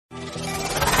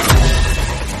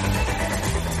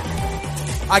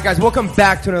right, guys, welcome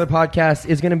back to another podcast.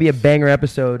 It's going to be a banger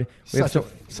episode. Such a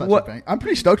banger. I'm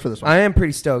pretty stoked for this one. I am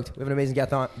pretty stoked. We have an amazing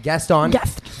guest on.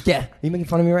 Guest. Yeah. Are you making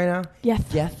fun of me right now? Yes.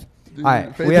 Yes. Dude, All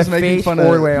right. Faith We have is making Faith fun of-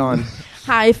 Ordway on.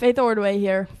 Hi, Faith Ordway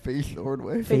here. Faith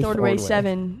Ordway. Faith Ordway Ordway.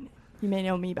 7. You may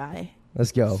know me by.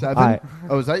 Let's go. 7? All right.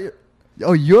 Oh, is that your...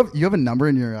 Oh, you have a number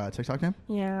in your TikTok name?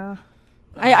 Yeah.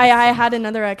 I had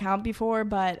another account before,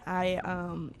 but I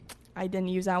didn't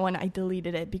use that one. I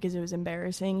deleted it because it was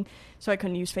embarrassing. So I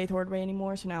couldn't use Faith Ordway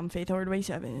anymore. So now I'm Faith Ordway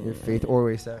 7. Your Faith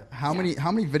Ordway 7. How many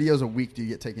videos a week do you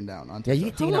get taken down on Yeah, TikTok? you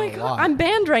get Oh taken my out a god, lot. I'm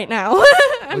banned right now.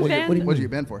 I'm banned. What did you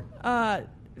get banned for?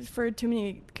 For too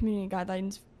many community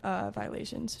guidelines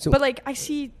violations. So- but like I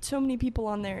see so many people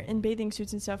on there in bathing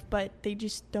suits and stuff, but they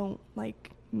just don't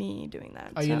like me doing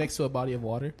that. Are you next to a body of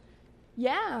water?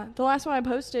 Yeah, the last one I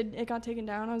posted, it got taken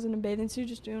down. I was in a bathing suit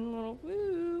just doing a little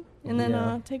woo, and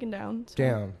then taken down. So.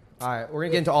 Damn. All right, we're going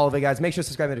to get into all of it, guys. Make sure to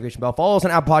subscribe to the notification bell. Follow us on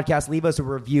Apple Podcasts. Leave us a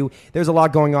review. There's a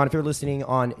lot going on. If you're listening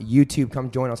on YouTube, come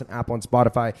join us on Apple and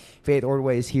Spotify. Faith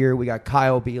Ordway is here. We got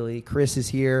Kyle Bealey. Chris is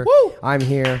here. Woo! I'm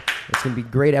here. It's going to be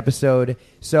a great episode.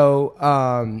 So,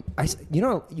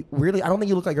 really, I don't think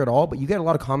you look like her at all, but you get a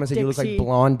lot of comments that you look like Dixie.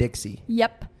 blonde Dixie.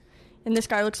 Yep, and this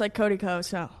guy looks like Cody Co.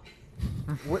 So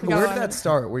Where did that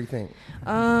start? What do you think?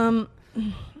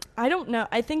 I don't know.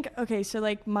 I think so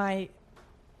like my.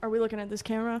 Are we looking at this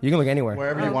camera? You can look anywhere.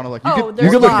 Wherever Oh. you want to look. Oh, You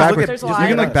there's can look lots. backwards. There's You lots.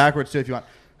 can look backwards too if you want.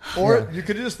 Or Yeah. you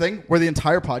could do this thing where the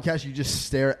entire podcast you just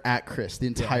stare at Chris the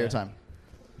entire time.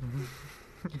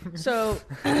 So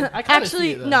I kinda actually,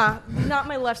 see it, though. not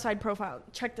my left side profile.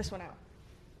 Check this one out.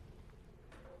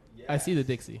 I see the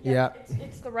Dixie. Yeah.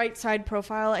 It's the right side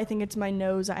profile. I think it's my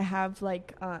nose. I have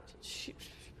like, I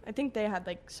think they had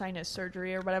like sinus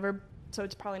surgery or whatever, so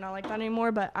it's probably not like that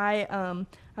anymore. But I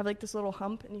have like this little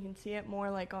hump, and you can see it more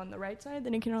like on the right side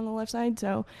than you can on the left side.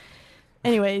 So,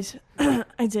 anyways,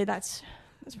 I'd say that's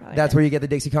probably That's it. where you get the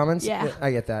Dixie comments? Yeah.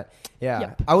 I get that. Yeah.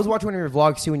 Yep. I was watching one of your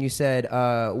vlogs, too, when you said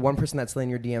one person that slid in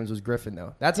your DMs was Griffin,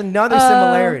 though. That's another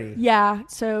similarity. Yeah.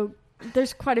 So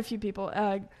there's quite a few people.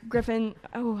 Griffin.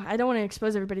 Oh, I don't want to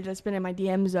expose everybody that's been in my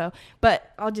DMs though,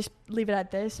 but I'll just leave it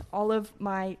at this. All of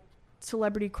my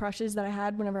celebrity crushes that I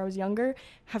had whenever I was younger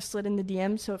have slid in the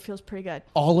DMs, so it feels pretty good.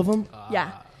 All of them?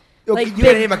 Yeah. Okay, Like you big-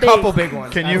 gotta name a big. couple big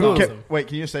ones. Can That's you awesome. wait?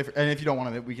 Can you say? And if you don't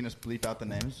want to, we can just bleep out the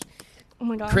names. Oh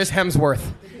my god. Chris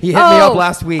Hemsworth. He hit me up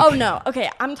last week. Oh no. Okay,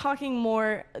 I'm talking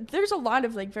more. There's a lot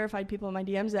of like verified people in my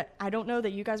DMs that I don't know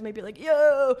that you guys may be like,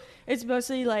 yo. It's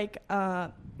mostly like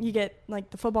you get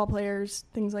like the football players,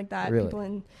 things like that. Really? People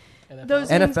in NFL? those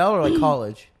things- NFL or like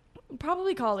college?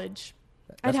 probably college.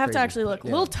 I'd That's have to crazy. actually look. Yeah.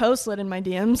 Little Toe slid in my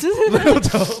DMs.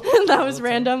 That was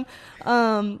random.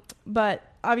 But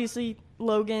obviously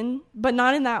Logan, but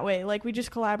not in that way. Like we just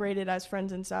collaborated as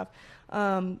friends and stuff.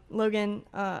 Logan,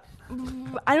 I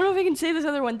don't know if I can say this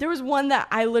other one. There was one that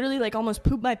I literally like almost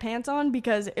pooped my pants on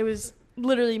because it was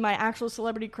literally my actual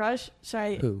celebrity crush. So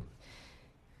I, Who?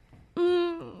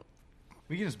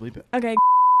 We can just bleep it. okay.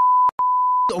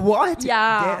 What?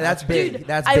 Yeah. Damn, that's big. Dude,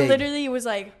 That's I big. literally was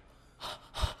like,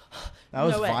 That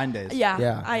was no way. Vine days. Yeah,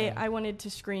 Yeah. I wanted to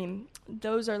scream.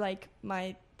 Those are like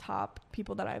my top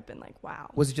people that I've been like, wow.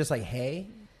 Was it just like, hey?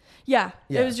 Yeah,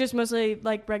 Yeah. it was just mostly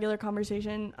like regular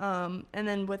conversation. And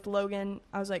then with Logan,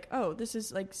 I was like, oh, this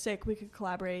is like sick. We could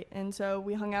collaborate. And so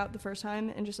we hung out the first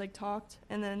time and just like talked.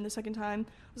 And then the second time,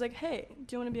 I was like, hey,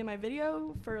 do you want to be in my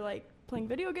video for like playing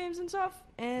video games and stuff?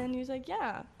 And he was like,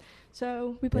 yeah.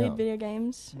 So we played Yeah. video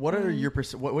games. What are and- your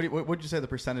what would you say the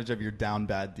percentage of your down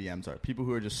bad DMs are? People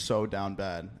who are just so down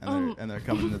bad and they're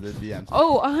coming into the DMs.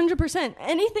 Oh, 100%.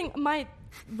 Anything. My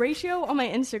ratio on my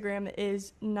Instagram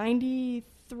is 93%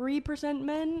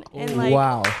 men and like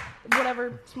wow.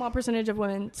 whatever small percentage of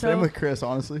women. So Same with Chris,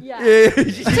 honestly. yeah.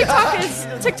 TikTok is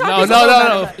No, a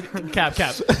little better. Cap.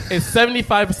 It's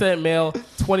 75% male,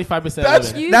 25%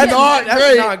 That's- women. You That's get- not great.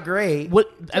 That's not great.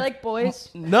 What? Do you like boys?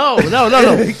 No.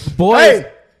 Boys.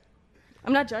 Hey,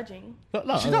 I'm not judging.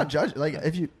 No, she's not judging. Like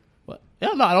if you, What? Yeah,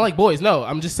 no, I don't like boys. No,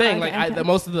 I'm just saying, Okay, like, okay.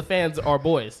 most of the fans are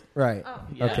boys. Right.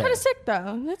 Yeah. Okay. Kind of sick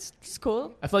though. That's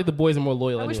cool. I feel like the boys are more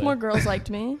loyal. I wish anyway. more girls liked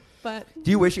me, but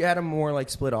Do you wish you had a more like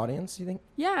split audience, you think?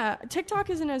 yeah, TikTok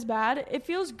isn't as bad. It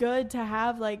feels good to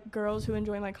have like girls who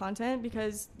enjoy my content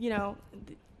because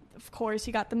of course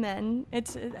you got the men.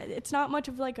 It's not much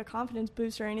of like a confidence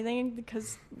boost or anything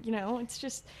because it's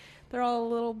just they're all a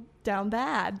little down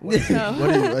bad. So.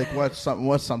 what do you like?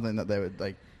 What's something that they would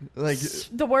like? Like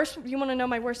The worst. You want to know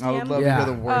my worst I would DM? love Yeah. to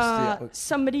hear the worst.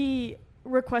 Somebody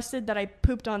requested that I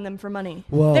pooped on them for money.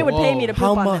 Whoa. They would pay me to poop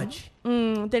How on them. much?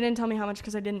 They didn't tell me how much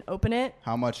because I didn't open it.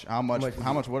 How much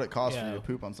would it cost for you to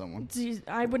poop on someone? Geez,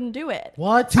 I wouldn't do it.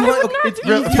 What? I would not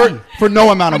do it. For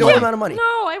no amount of No money. amount of money. No,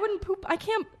 I wouldn't poop. I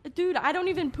can't, dude. I don't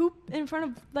even poop in front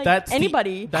of like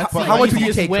anybody. That's How the much would you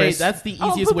easiest take, way. Chris? That's the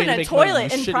I'll easiest poop way in to a make money.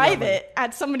 toilet You in shitting on money. private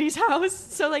at somebody's house.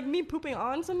 So like me pooping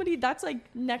on somebody, that's like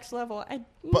next level.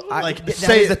 But That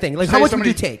is the thing. Like, how much would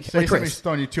you take? Say Like, somebody's Chris.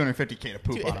 throwing you $250K to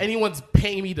poop Dude, on if them. anyone's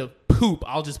paying me to poop,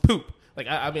 I'll just poop. Like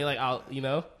I mean, like I'll, you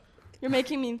know, You're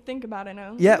making me think about it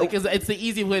now. Yeah. because it's the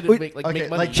easy way to Wait, make okay, make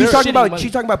money. like, She's They're talking Shitting about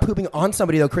money. pooping on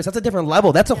somebody though, Chris. That's a different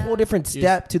level. That's a Yeah. whole different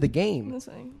step to the game. That's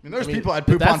fine. I mean, there's I mean, people I'd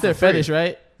poop that's on for their free. fetish,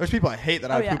 right? There's people I hate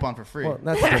that Oh, I'd yeah. poop on for free. Well,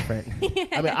 that's different.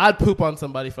 I mean, I'd poop on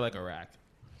somebody for like a rack,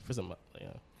 for some, you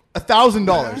know.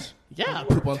 $1,000. Yeah, I'd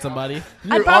poop on somebody.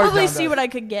 I'd probably see what I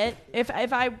could get if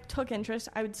I took interest.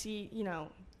 I would see,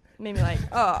 maybe like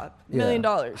 $1 million.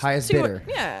 Highest See what- bidder.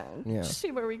 yeah, Yeah. just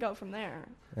see where we go from there.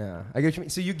 Yeah, I get what you mean.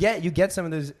 So you get some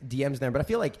of those DMs there, but I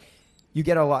feel like you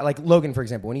get a lot. Like Logan, for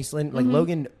example, when he's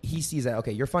Logan, he sees that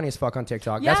okay, you're funny as fuck on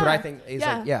TikTok. That's what I think is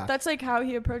like. Yeah, that's like how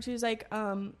he approached. He was like,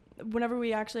 whenever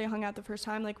we actually hung out the first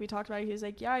time, like we talked about it, he was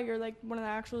like, yeah, you're like one of the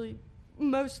actually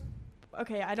most.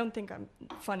 Okay, I don't think I'm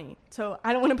funny, so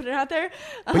I don't want to put it out there.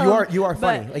 but you are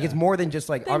funny. but- Like it's more than just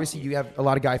like Thank obviously you. you have a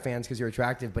lot of guy fans because you're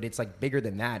attractive, but it's like bigger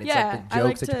than that. It's yeah, like the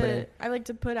jokes that you put in. I like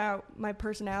to put out my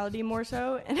personality more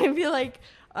so, and I feel like,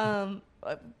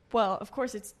 well, of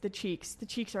course it's the cheeks. The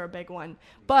cheeks are a big one,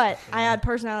 but I add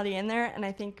personality in there, and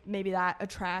I think maybe that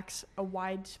attracts a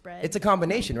widespread. It's a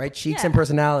combination, right? Cheeks Yeah. and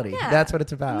personality. Yeah. That's what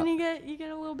it's And about. then you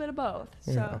get a little bit of both.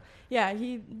 Yeah. So yeah,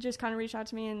 he just kind of reached out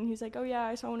to me and he's like, "Oh yeah,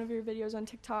 I saw one of your videos on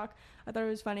TikTok. I thought it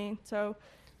was funny." So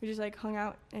we just like hung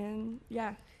out and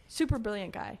yeah, super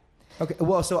brilliant guy. Okay,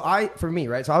 well, so for me,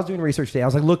 right? So I was doing research today. I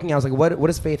was like, what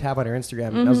does Faith have on her Instagram?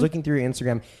 And I was looking through your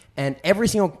Instagram, and every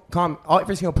single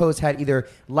post had either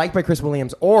liked by Chris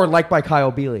Williams or liked by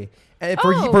Kyle Bealey, and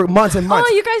for months and months.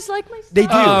 Oh, you guys like my stuff? They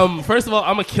do. First of all,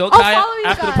 I'm gonna kill I'll Kai follow you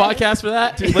after the guys. podcast for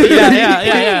that. But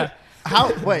yeah.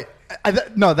 How? Wait.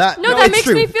 That No, that it's makes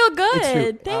true. me feel It's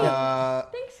good. true.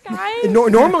 Thanks, guys.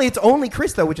 Normally it's only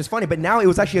Chris though, which is funny, but now it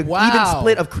was actually an Wow. even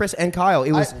split of Chris and Kyle.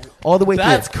 It was all the way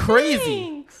That's through. crazy.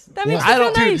 Thanks. That makes I me feel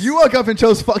don't- dude, nice. You woke up and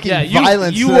chose fucking Yeah,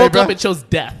 violence. you today, woke bro. up and chose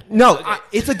death. No,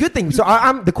 it's a good thing. So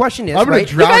I'm the question is, I'm gonna right?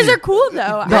 You drown guys you. are cool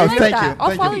though. No, I like thank that. you. I'll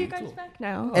Thank follow you. you guys back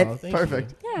now. And- Thank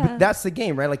Perfect. Yeah. But that's the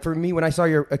game, right? Like for me, when I saw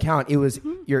your account, it was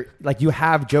your like you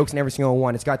have jokes in every single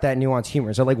one. It's got that nuanced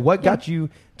humor. So like, what got you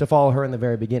to follow her in the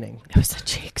very beginning? It was the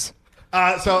cheeks.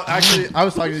 So actually, I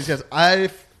was talking to these guys. I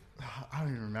don't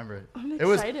even remember it. I'm It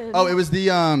was excited. it was the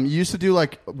you used to do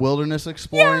like wilderness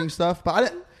exploring stuff,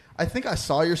 but I think I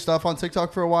saw your stuff on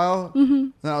TikTok for a while,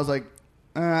 and I was like,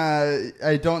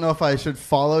 I don't know if I should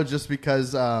follow just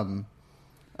because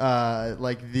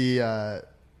like the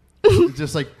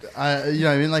just like you know what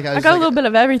I mean, like I was got like, a little bit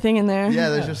of everything in there. yeah,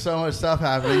 there's just so much stuff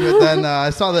happening. But then I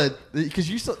saw that because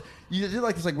you did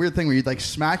like this like weird thing where you'd like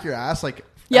smack your ass like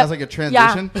Yep. as like a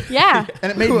transition. Yeah. And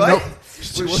it made What? no.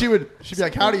 She'd be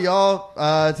like, "Howdy,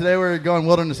 y'all! Today we're going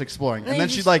wilderness exploring." And you then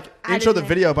just she'd like add intro it the in.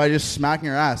 video by just smacking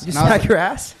her ass. You And I was smack like, your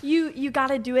ass? You got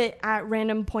to do it at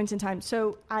random points in time.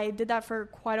 So I did that for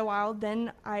quite a while.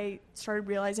 Then I started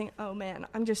realizing, oh man,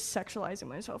 I'm just sexualizing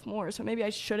myself more. So maybe I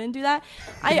shouldn't do that.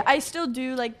 I still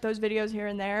do like those videos here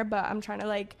and there, but I'm trying to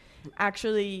like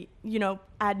actually,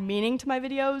 add meaning to my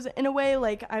videos in a way.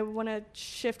 Like I want to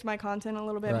shift my content a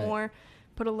little bit Right. more,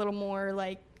 put a little more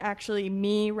like actually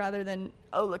me rather than,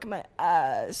 oh, look at my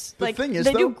ass. The like thing is,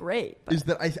 they though, do great. But is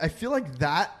that I feel like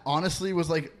that honestly was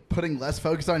like putting less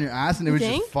focus on your ass, and it You was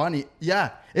think? just funny.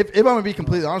 Yeah, if I'm gonna be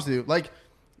completely honest with you, like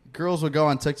girls would go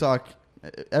on TikTok.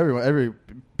 Every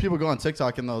people go on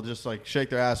TikTok and they'll just like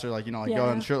shake their ass or like go Yeah.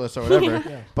 on shirtless or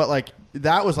whatever. But like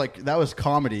that was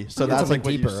comedy. So Yeah, that's like something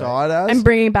what you deeper, saw it as. I'm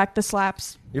bringing back the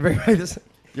slaps. You're very just,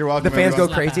 You're welcome. the fans go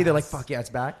everyone. crazy. They're like, "Fuck yeah, it's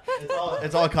back."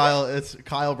 It's all Kyle. It's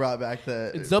Kyle brought back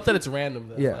the. It's dope that it's random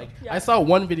though. Yeah. Like, Yeah. I saw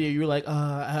one video. You were like,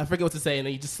 I forget what to say, and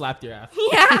then you just slapped your ass.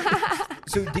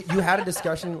 So you had a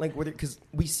discussion like with because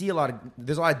we see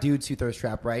there's a lot of dudes who thirst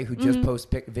trap, right? Who just post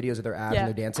videos of their abs Yeah. and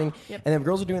they're dancing, Yep. and then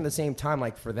girls are doing it at the same time.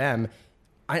 Like for them,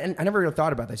 I never really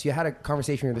thought about this. You had a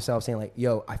conversation with yourself saying like,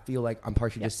 "Yo, I feel like I'm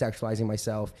partially just sexualizing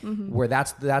myself." Where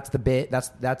that's the bit,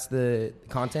 that's the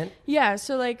content. Yeah,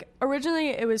 so like originally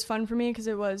it was fun for me because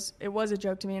it was a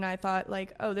joke to me and I thought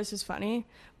like, oh, this is funny.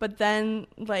 But then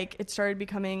like it started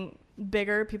becoming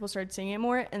bigger, people started seeing it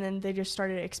more, and then they just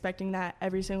started expecting that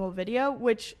every single video,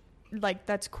 which like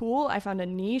that's cool. I found a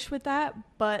niche with that,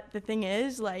 but the thing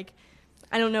is like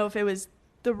I don't know if it was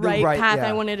the right path yeah.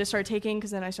 I wanted to start taking,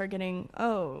 because then I started getting,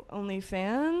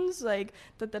 OnlyFans, like,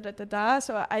 da-da-da-da-da.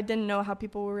 So I didn't know how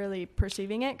people were really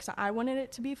perceiving it, because I wanted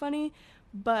it to be funny,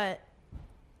 but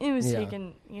it was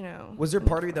taken, Was there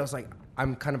part of you that was like,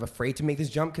 I'm kind of afraid to make this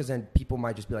jump, because then people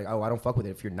might just be like, oh, I don't fuck with it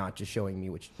if you're not just showing me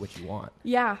what you want?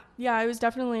 Yeah, it was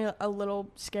definitely a little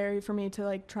scary for me to,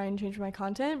 like, try and change my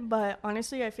content, but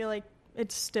honestly, I feel like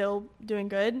it's still doing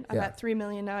good. I'm at 3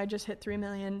 million now. I just hit 3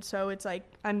 million. So it's like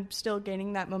I'm still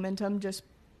gaining that momentum, just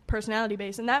personality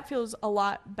based. And that feels a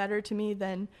lot better to me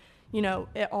than,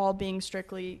 it all being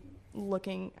strictly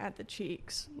looking at the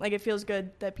cheeks. Like, it feels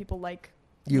good that people like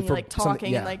you me, for like,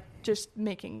 talking and, yeah. like, just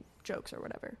making jokes or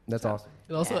whatever. That's awesome.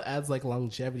 It also adds, like,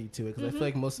 longevity to it, because I feel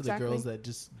like most of the Exactly. girls that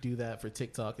just do that for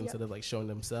TikTok instead of, like, showing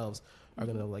themselves are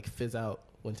going to, like, fizz out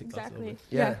when TikTok's over.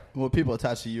 Yeah. Well, people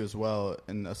attach to you as well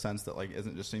in a sense that, like,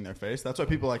 isn't just seeing their face. That's why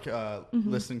people like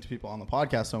listening to people on the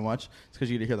podcast so much. It's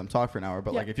because you get to hear them talk for an hour.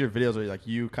 But like, if your videos are like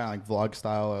you kind of like vlog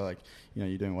style, or like,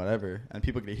 you're doing whatever, and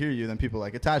people get to hear you, then people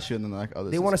like attach to you, and then they're like, oh,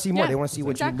 this They want to see more. Yeah, They want to see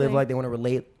what exactly. you live like. They want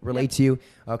to relate to you.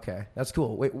 Okay, that's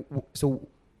cool. Wait, so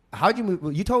how'd you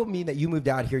move? You told me that you moved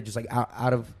out here just like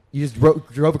out of. You just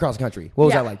drove across the country. What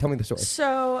was that like? Tell me the story.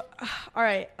 So, all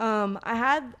right.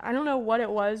 I don't know what it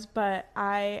was, but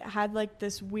I had like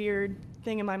this weird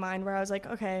thing in my mind where I was like,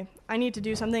 okay, I need to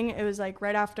do something. It was like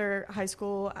right after high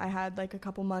school. I had like a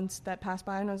couple months that passed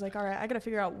by, and I was like, all right, I got to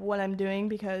figure out what I'm doing,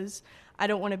 because I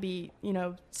don't want to be,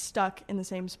 stuck in the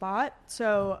same spot.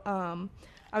 So,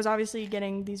 I was obviously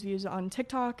getting these views on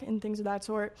TikTok and things of that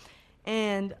sort.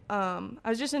 And I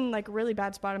was just in like a really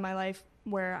bad spot in my life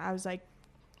where I was like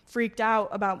freaked out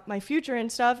about my future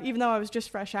and stuff. Even though I was just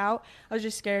fresh out, I was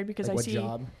just scared because like I what see.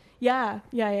 Job?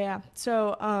 Yeah.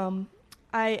 So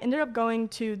I ended up going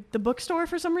to the bookstore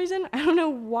for some reason. I don't know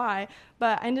why,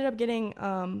 but I ended up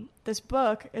getting this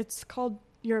book. It's called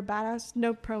You're a Badass.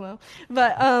 No promo,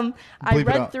 but I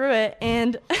read through it,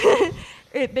 and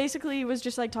it basically was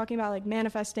just like talking about like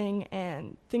manifesting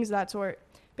and things of that sort.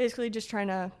 Basically, just trying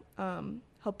to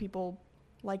help people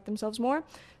like themselves more.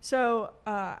 So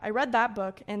I read that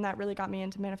book, and that really got me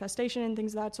into manifestation and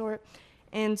things of that sort.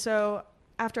 And so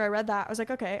after I read that, I was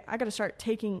like, okay, I got to start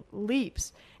taking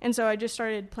leaps. And so I just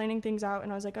started planning things out,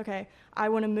 and I was like, okay, I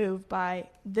want to move by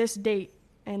this date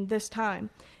and this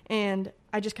time. And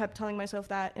I just kept telling myself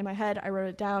that in my head. I wrote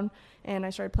it down, and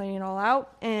I started planning it all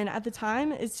out. And at the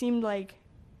time, it seemed like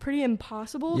pretty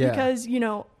impossible because,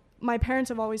 my parents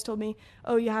have always told me,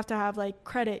 oh, you have to have like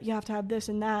credit, you have to have this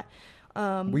and that.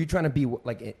 Were you trying to be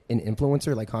like an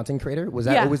influencer, like content creator? Was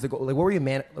that always the goal? Like,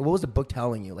 what was the book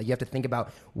telling you? Like, you have to think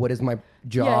about, what is my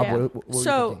job? Yeah. What were you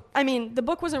thinking? I mean, the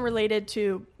book wasn't related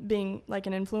to being like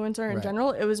an influencer in general.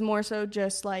 It was more so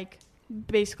just like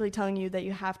basically telling you that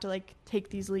you have to like take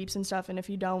these leaps and stuff. And if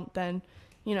you don't, then,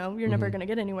 you're never going to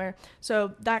get anywhere.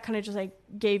 So that kind of just like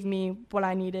gave me what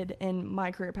I needed in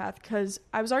my career path, because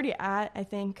I was already at, I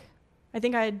think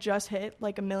I had just hit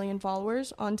like 1 million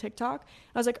followers on TikTok.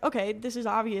 I was like, okay, this is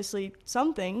obviously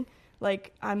something.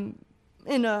 Like, I'm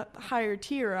in a higher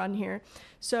tier on here.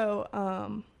 So,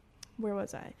 where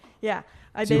was I? Yeah.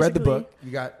 So you read the book.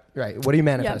 You got, right. What are you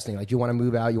manifesting? Like, do you want to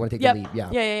move out? You want to take the leap?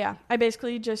 Yeah. I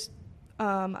basically just,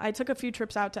 I took a few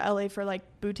trips out to LA for like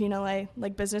Boutique LA,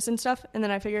 like business and stuff. And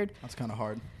then I figured. That's kind of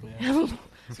hard. Yeah.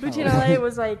 Boutique LA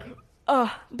was like,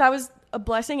 that was a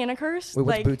blessing and a curse. Wait,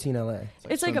 what's like, Boutique LA?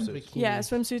 It's like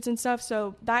swimsuits and stuff.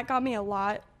 So that got me a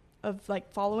lot of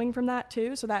like following from that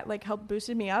too. So that like helped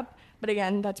boosted me up. But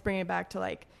again, that's bringing it back to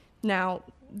like now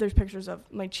there's pictures of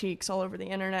my cheeks all over the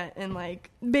internet and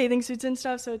like bathing suits and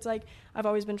stuff. So it's like I've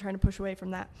always been trying to push away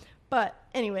from that. But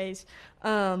anyways,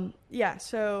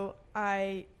 so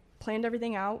I planned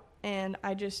everything out, and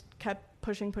I just kept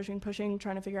pushing,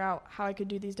 trying to figure out how I could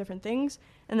do these different things.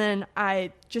 And then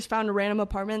I just found a random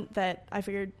apartment that I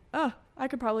figured, I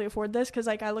could probably afford this, because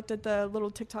like I looked at the little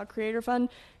TikTok creator fund,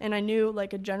 and I knew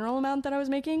like a general amount that I was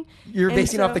making. You're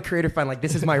basing off the creator fund, like,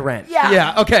 this is my rent.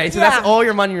 Yeah. Okay. So that's all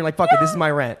your money. You're like, fuck it, this is my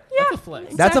rent. Yeah. That's a flex.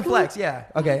 Exactly. That's a flex. Yeah.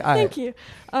 Okay. All right. Thank you.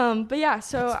 But yeah,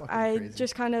 so I crazy.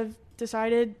 just kind of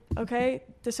decided, okay,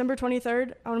 December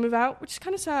 23rd, I want to move out, which is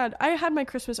kind of sad. I had my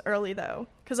Christmas early though,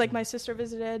 because like my sister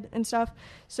visited and stuff.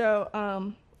 So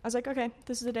I was like, okay,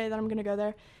 this is the day that I'm going to go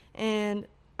there. And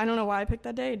I don't know why I picked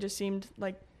that day. It just seemed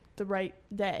like the right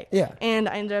day. Yeah. And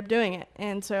I ended up doing it.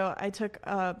 And so I took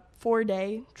a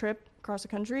 4-day trip across the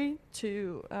country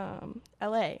to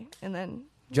LA, and then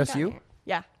Just you? Here.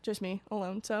 Yeah, just me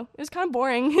alone. So it was kind of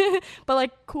boring, but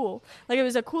like cool. Like, it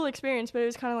was a cool experience, but it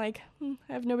was kind of like,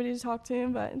 I have nobody to talk to,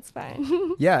 but it's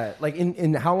fine. Yeah. Like,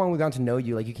 in how long we've gotten to know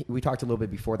you, like we talked a little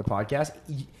bit before the podcast.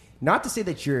 Not to say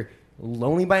that you're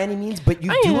lonely by any means, but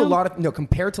you do a lot of,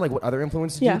 compared to like what other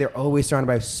influencers do, they're always surrounded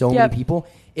by so many people.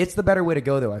 It's the better way to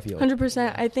go, though, I feel.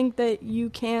 100%. I think that you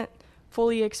can't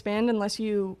fully expand unless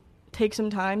you take some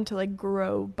time to like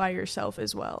grow by yourself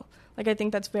as well. Like, I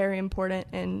think that's very important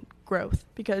in growth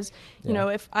because, you know,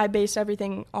 if I base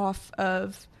everything off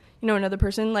of, you know, another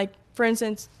person, like, for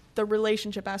instance, the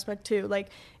relationship aspect too. Like,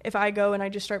 if I go and I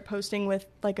just start posting with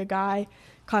like a guy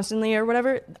constantly or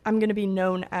whatever, I'm going to be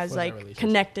known as like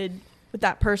connected with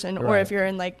that person. Right. Or if you're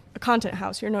in like a content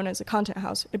house, you're known as a content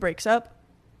house. It breaks up.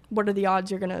 What are the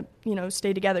odds you're going to, you know,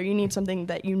 stay together? You need something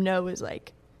that you know is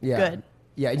like good.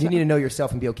 Yeah, you need to know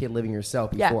yourself and be okay living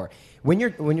yourself before. Yeah. When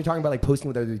you're talking about like posting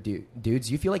with other dudes,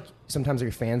 you feel like sometimes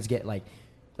your fans get like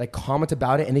comment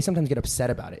about it and they sometimes get upset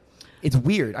about it. It's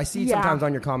weird. I see it sometimes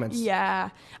on your comments. Yeah.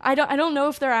 I don't know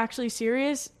if they're actually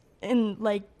serious and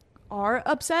like are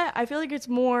upset. I feel like it's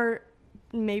more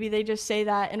maybe they just say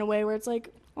that in a way where it's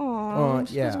like, oh,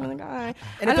 yeah. The guy.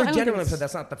 And if they're genuinely upset,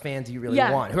 that's not the fans you really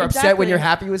want. Who are upset when you're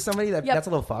happy with somebody, that's a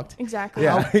little fucked. Exactly.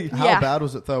 Yeah. How bad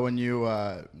was it, though, when you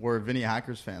were Vinny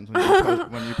Hackers fans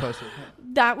when you posted?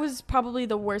 That was probably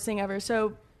the worst thing ever.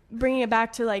 So bringing it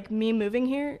back to, like, me moving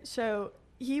here. So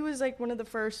he was, like, one of the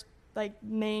first, like,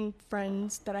 main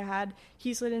friends that I had.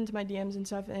 He slid into my DMs and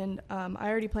stuff, and I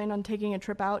already planned on taking a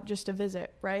trip out just to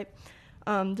visit, right?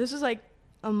 This was, like,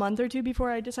 a month or two before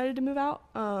I decided to move out.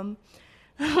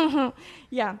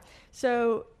 Yeah.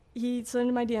 So he slid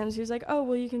into my DMs. He was like, oh,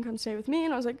 well, you can come stay with me.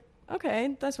 And I was like,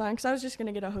 okay, that's fine. Because I was just going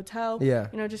to get a hotel, you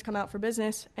know, just come out for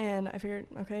business. And I figured,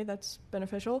 okay, that's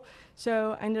beneficial.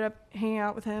 So I ended up hanging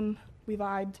out with him. We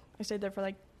vibed. I stayed there for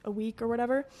like a week or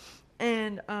whatever.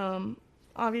 And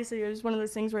obviously it was one of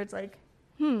those things where it's like,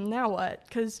 now what?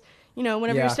 Because, you know,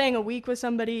 whenever you're staying a week with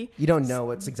somebody, you don't know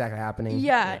what's exactly happening.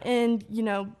 Yeah. And, you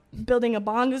know, building a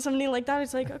bond with somebody like that,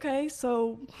 it's like, okay,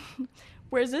 so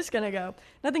where's this gonna go?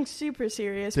 Nothing super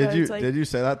serious. Did you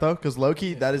say that though? Because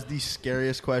low-key, that is the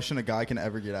scariest question a guy can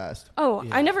ever get asked. Oh,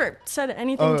 I never said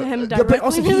anything to him directly. But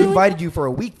also, he invited you for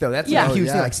a week though. That's a huge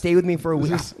thing. Like, stay with me for a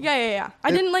week. Yeah.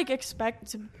 I didn't like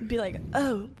expect to be like,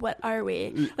 oh, what are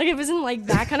we? Like, it wasn't like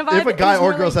that kind of vibe. If a guy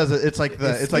or girl says it, it's like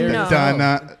the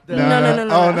no.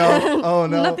 Oh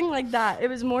no. Nothing like that. It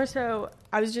was more so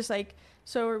I was just like,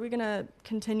 so are we gonna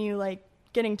continue like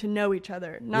getting to know each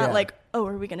other, not like, oh,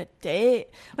 are we gonna date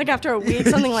like after a week,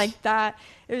 something like that.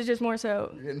 It was just more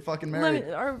so you're getting fucking married,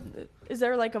 or is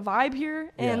there like a vibe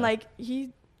here? And like he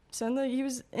said that he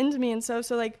was into me and stuff,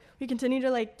 so like we continued to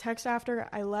like text after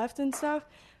I left and stuff,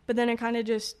 but then it kind of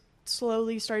just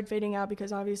slowly started fading out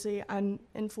because obviously I'm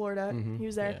in Florida, he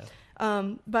was there,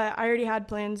 but I already had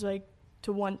plans like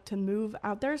to want to move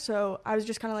out there, so I was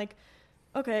just kind of like,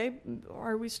 okay,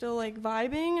 are we still like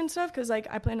vibing and stuff? Because like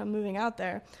I plan on moving out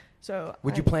there. So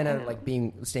would you plan on like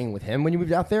staying with him when you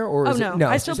moved out there, or no,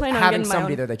 I still plan on having getting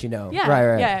somebody there that you know? Yeah,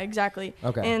 right. Yeah, exactly.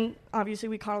 Okay. And obviously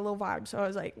we caught a little vibe, so I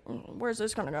was like, where's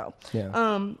this gonna go?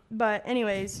 Yeah. But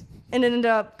anyways, it ended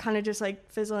up kind of just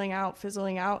like fizzling out,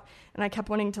 and I kept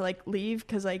wanting to like leave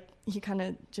because like he kind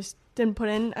of just didn't put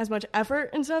in as much effort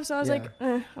and stuff. So I was like,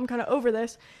 I'm kind of over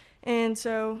this, and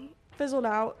so fizzled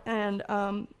out and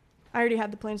I already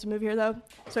had the plans to move here, though,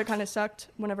 so it kind of sucked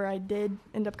whenever I did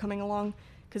end up coming along,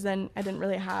 because then I didn't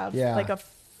really have, like, a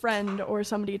friend or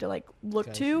somebody to, like,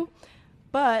 look to.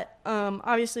 But,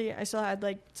 obviously, I still had,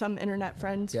 like, some internet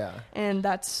friends. Yeah. And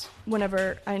that's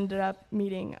whenever I ended up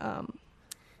meeting,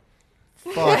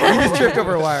 Fuck, you just tripped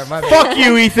over a wire. My Fuck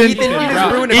you, Ethan. You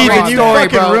just ruined it. Ethan, you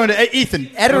fucking ruined it. Hey,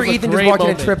 Ethan. Ed or Ethan just walked in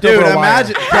and tripped over a wire.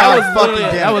 Imagine.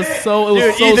 That was so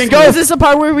Ethan, go. Is this the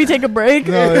part where we take a break?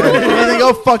 No, Ethan,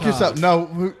 go fuck yourself.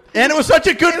 No. And it was such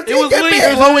a good. It was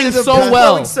literally flowing so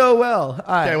well. Flowing so well.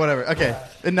 Okay, whatever. Okay,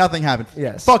 and nothing happened.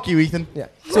 Yes. Fuck you, Ethan. Yeah.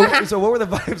 So what were the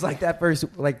vibes like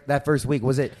that first week?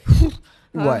 Was it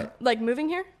what? Like moving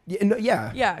here?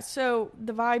 Yeah. Yeah. So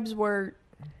the vibes were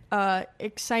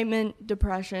excitement,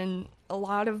 depression, a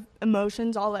lot of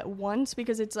emotions all at once,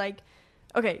 because it's like,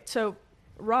 okay, so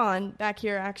Ron back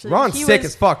here actually. Ron's sick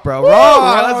as fuck, bro.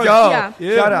 Ron, let's go.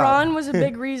 Yeah. Shut up. Ron was a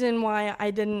big reason why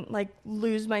I didn't like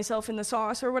lose myself in the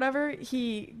sauce or whatever.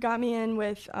 He got me in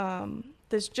with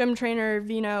this gym trainer,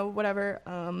 Vino, whatever.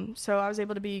 So I was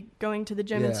able to be going to the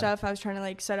gym and stuff. I was trying to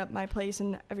like set up my place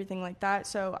and everything like that.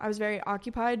 So I was very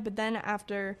occupied. But then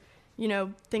after, you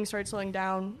know, things started slowing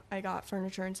down, I got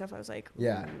furniture and stuff. I was like,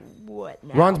 what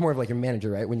now? Ron's more of like your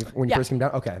manager, right? When you first came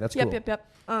down? Okay, that's cool. Yep.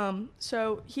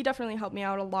 So he definitely helped me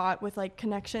out a lot with like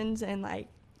connections and like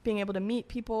being able to meet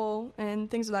people and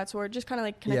things of that sort, just kind of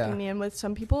like connecting me in with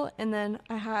some people. And then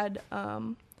I had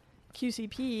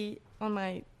QCP on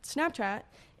my Snapchat,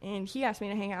 and he asked me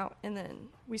to hang out, and then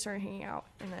we started hanging out,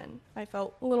 and then I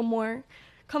felt a little more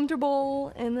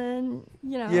comfortable, and then,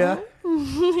 you know. Yeah.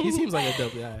 He seems like a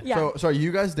dope guy. Yeah. So are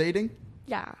you guys dating?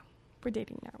 Yeah. We're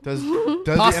dating now. Does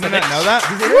the internet know that?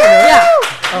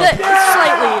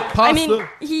 Slightly. Pasta. I mean,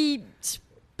 he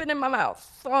spit in my mouth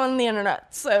on the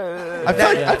internet, so. I feel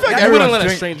like I wouldn't everyone's let a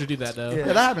doing. stranger do that, though. Yeah,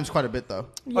 that happens quite a bit though.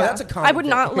 Yeah. that's a common I would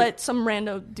not thing. let some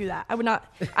rando do that. I would not.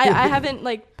 I haven't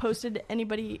like posted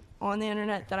anybody on the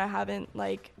internet that I haven't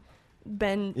like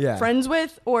been Yeah. friends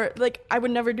with, or like I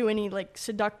would never do any like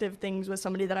seductive things with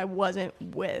somebody that I wasn't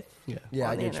with Yeah. Yeah,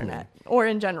 I on the get what you internet or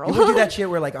in general. You would do that shit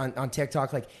where like on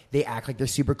TikTok, like they act like they're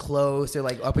super close. They're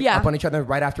like up on each other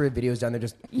right after a video's done. They're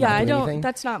just Yeah, not I doing don't. anything.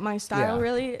 That's not my style, Yeah.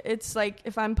 really. It's like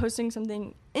if I'm posting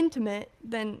something intimate,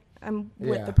 then I'm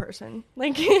with Yeah. the person.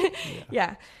 Like,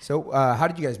 yeah. So how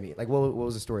did you guys meet? Like what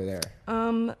was the story there?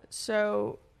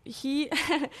 So he,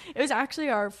 it was actually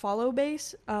our follow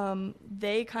base.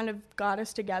 They kind of got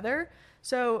us together.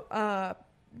 So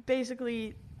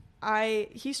basically,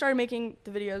 he started making the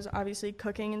videos, obviously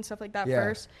cooking and stuff like that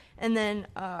first, and then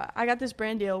I got this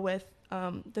brand deal with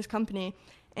this company,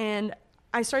 and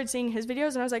I started seeing his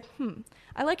videos, and I was like,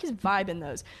 I like his vibe in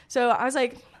those. So I was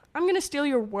like, I'm gonna steal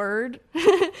your word,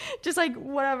 just like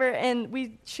whatever. And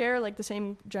we share like the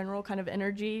same general kind of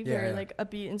energy, very like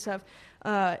upbeat and stuff.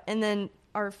 And then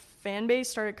our fan base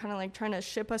started kind of like trying to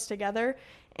ship us together,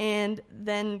 and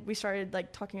then we started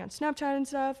like talking on Snapchat and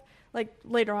stuff. Like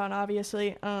later on,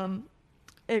 obviously,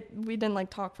 we didn't like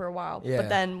talk for a while. Yeah. But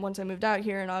then once I moved out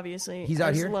here, and obviously He's I out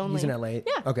was here. lonely. He's in LA. Yeah.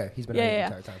 Okay. He's been Yeah, out here yeah.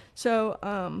 the entire time.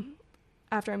 So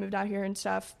after I moved out here and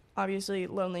stuff, obviously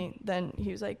lonely, then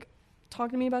he was like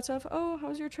talking to me about stuff. Oh, how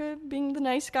was your trip? Being the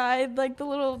nice guy, like the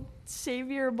little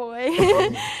savior boy.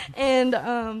 And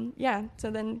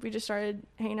so then we just started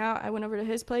hanging out. I went over to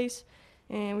his place,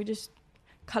 and we just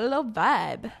caught a little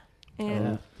vibe.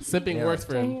 And Simping works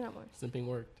for hanging him. out more. Simping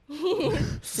worked.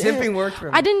 Simping worked for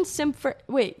him. I didn't simp for.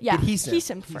 Wait, yeah, Did he he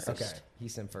simp? simped first. Okay. He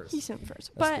simped first. He simped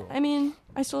first. That's But cool. I mean,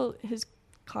 I still his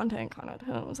content kind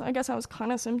of. So I guess I was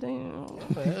kind of simping.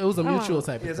 It was a mutual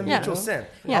type. It is a of Yeah. mutual simp.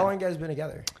 Yeah. How long you guys been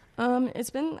together? It's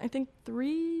been I think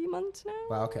 3 months now.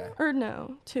 Wow. Okay. Or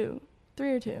no, 2,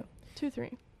 3 or 2, 2,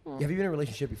 3. Have you been in a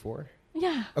relationship before?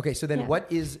 Yeah. Okay, so then Yeah. what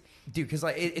is, dude? Because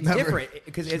like it's Never. different.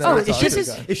 Because it's Never it talked shouldn't,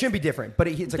 to a guy. it shouldn't be different, but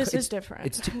it's This it's, is different.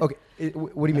 It's okay.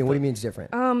 What do you mean? What do you mean it's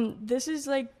different? This is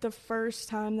like the first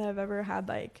time that I've ever had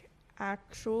like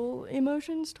actual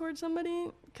emotions towards somebody,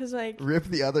 because like Rip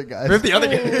the other guys. Rip the other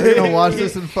guy. They're gonna watch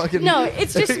this and fucking. no,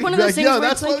 it's just one of Be those like, things Yo, where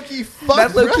that's it's like low key fuck.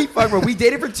 That's low bro." key fuck, bro. We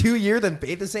dated for 2 years, and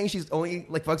Faith is saying she's only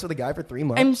like fucks with a guy for 3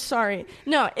 months. I'm sorry.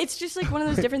 No, it's just like one of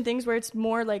those different things where it's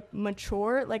more like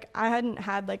mature. Like I hadn't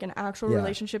had like an actual Yeah.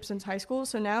 relationship since high school,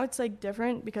 so now it's like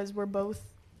different because we're both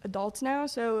adults now,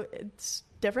 so it's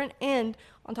different. And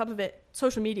on top of it,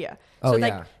 social media. Oh, So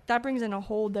like yeah. that brings in a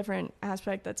whole different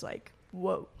aspect that's like,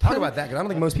 whoa. Talk about that because I don't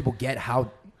think most people get how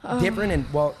different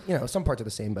and well, you know, some parts are the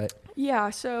same, but Yeah,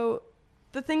 so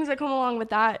the things that come along with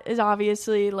that is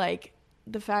obviously like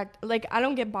the fact, like I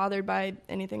don't get bothered by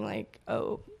anything like,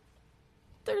 oh,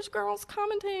 there's girls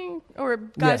commenting or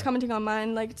guys Yeah. commenting on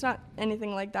mine. Like it's not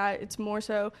anything like that. It's more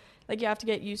so like you have to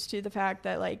get used to the fact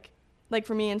that like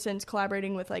for me, instance,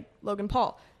 collaborating with like Logan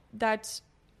Paul, that's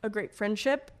a great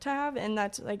friendship to have, and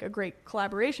that's like a great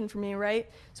collaboration for me, right?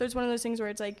 So it's one of those things where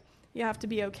it's like you have to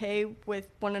be okay with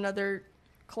one another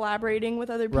collaborating with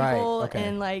other Right, people okay.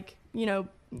 and like, you know,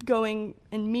 going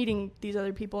and meeting these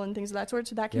other people and things of that sort.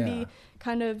 So that can Yeah. be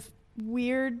kind of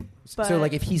weird. But so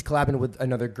like if he's collabing with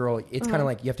another girl, it's kind of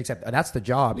like you have to accept that's the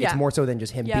job. It's Yeah. more so than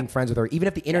just him Yep. being friends with her. Even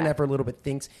if the internet Yeah. for a little bit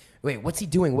thinks, wait, what's he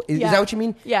doing? Is Yeah. that what you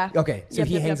mean? Yeah. Okay, so Yep,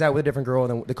 he yep, hangs yep. out with a different girl,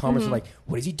 and then the comments are like,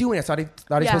 what is he doing? I thought he was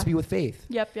Yeah. supposed to be with Faith.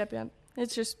 Yep.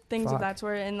 It's just things Fuck. of that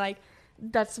sort. And like,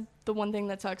 that's the one thing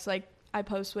that sucks. Like I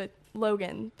post with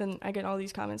Logan, then I get all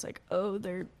these comments like, oh,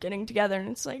 they're getting together. And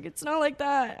it's like, it's not like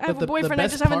that. I have the a boyfriend. I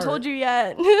best just haven't part- told you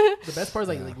yet. The best part is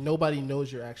like nobody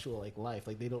knows your actual like life.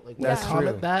 Like they don't like when That's you comment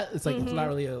true. that. It's like it's not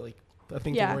really a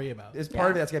thing Yeah. to worry about. There's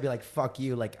part of it that's gonna be like, fuck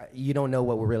you. Like you don't know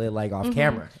what we're really like off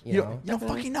camera. You know? You don't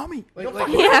fucking know me. Like,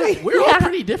 Yeah. we're all Yeah.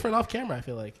 pretty different off camera. I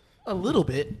feel like a little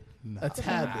bit, a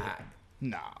tad bit.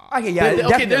 Nah. Okay, yeah.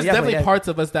 Okay, there's definitely yeah. parts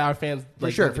of us that our fans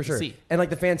like, For sure, don't for get to sure. see. And like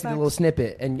the fans see the Facts. little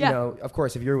snippet, and Yeah. you know, of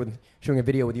course, if you're showing a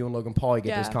video with you and Logan Paul, you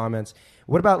get those Yeah. comments.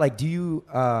 What about like, do you?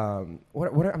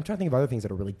 What I'm trying to think of other things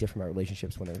that are really different about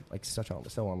relationships when they're like so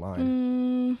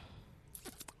online.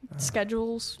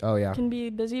 Schedules Oh yeah, can be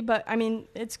busy, but I mean,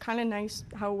 it's kind of nice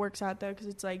how it works out though, because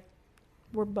it's like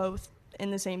we're both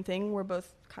in the same thing. We're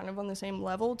both kind of on the same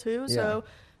level too. So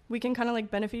we can kind of like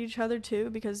benefit each other too,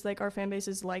 because like our fan base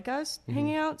is like us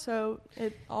hanging out, so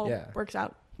it all works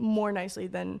out more nicely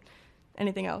than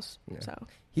anything else. So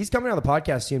he's coming on the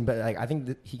podcast soon, but like I think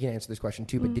that he can answer this question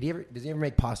too. But does he ever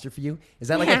make pasta for you? Is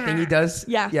that like a thing he does?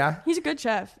 Yeah. He's a good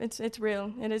chef. It's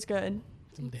real. It is good.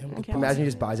 Imagine he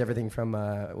just buys everything from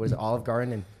what is it, Olive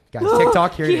Garden, and guys,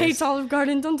 TikTok here. He hates Olive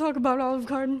Garden. Don't talk about Olive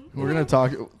Garden. We're gonna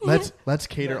talk. Let's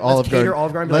cater Olive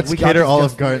Garden. Let's like, cater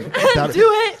Olive Garden. Do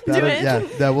it.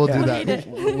 Yeah, we'll do that.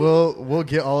 We'll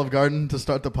get Olive Garden to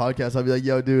start the podcast. I'll be like,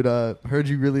 yo, dude, heard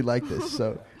you really like this.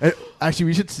 So actually,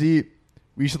 we should see.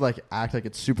 We should like act like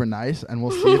it's super nice, and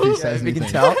we'll see if he says anything. We can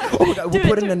tell. We'll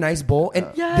put it in a nice bowl, and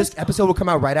this episode will come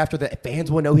out right after the fans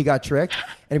will know he got tricked,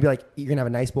 and it'll be like, "You're gonna have a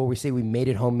nice bowl." We say we made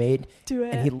it homemade,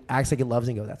 and he acts like he loves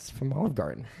it and go, "That's from Olive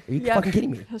Garden." Are you fucking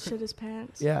kidding me? He'll shit his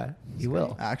pants. Yeah, he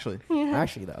will. Actually,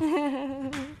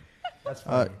 though. That's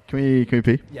funny. Can we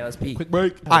pee? Yeah, let's pee. Quick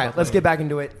break. All right, let's get back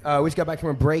into it. We just got back from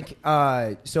a break.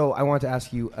 So I wanted to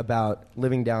ask you about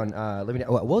living down.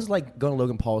 What was it like going to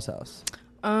Logan Paul's house?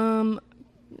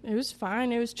 It was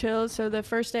fine. It was chill. So the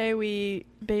first day we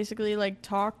basically like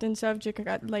talked and stuff.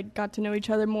 Got to know each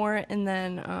other more, and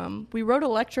then we rode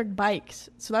electric bikes.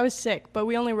 So that was sick. But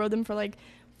we only rode them for like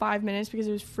 5 minutes because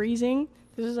it was freezing.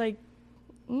 This was like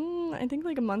I think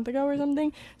like a month ago or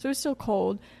something. So it was still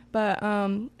cold. But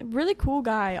really cool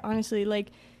guy. Honestly, like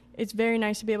it's very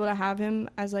nice to be able to have him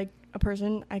as like a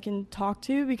person I can talk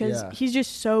to, because he's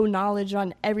just so knowledgeable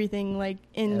on everything like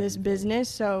in this business.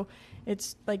 So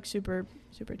it's like super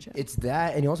chill. It's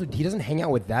that, and he doesn't hang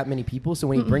out with that many people, so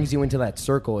when he brings you into that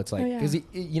circle, it's like, because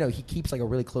he keeps like a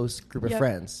really close group of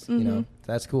friends, you know, so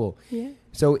that's cool.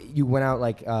 So you went out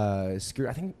like I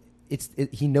think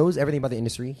he knows everything about the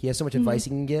industry. He has so much advice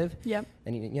he can give. And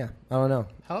I don't know,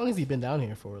 how long has he been down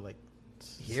here for? Like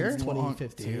here, since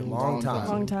 2015. Long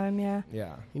time. Yeah.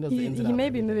 He knows the ins and outs. He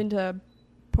may be moving to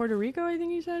Puerto Rico, I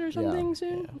think he said, or something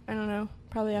soon. I don't know,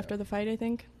 probably after the fight, I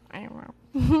think. I don't know.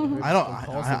 I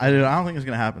don't think it's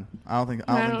gonna happen. I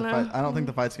don't think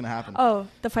the fight's gonna happen. Oh,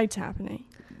 the fight's happening.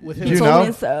 With him. Do you told know?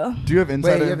 Me so. Do you have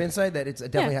insight? Wait, you have insight that it's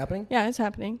definitely happening? Yeah, it's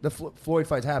happening. The Floyd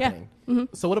fight's happening.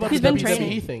 So what about the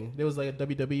WWE thing? There was like a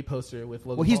WWE poster with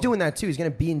Logan. Well, he's doing that too. He's going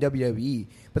to be in WWE.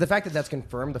 But the fact that that's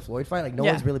confirmed, the Floyd fight, like no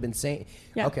one's really been saying.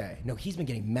 Okay, no, he's been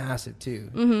getting massive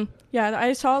too. Yeah,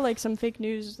 I saw like some fake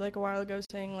news like a while ago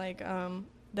saying like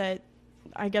that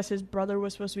I guess his brother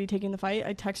was supposed to be taking the fight.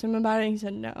 I texted him about it, and he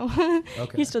said no.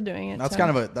 Okay. He's still doing it. That's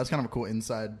kind of a cool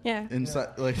inside.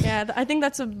 I think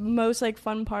that's the most like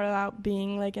fun part about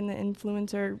being like in the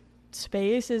influencer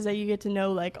space, is that you get to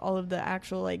know like all of the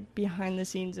actual like behind the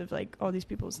scenes of like all these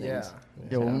people's things.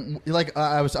 Like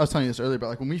I was telling you this earlier, but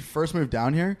like when we first moved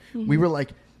down here, we were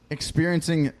like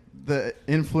experiencing the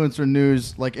influencer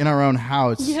news like in our own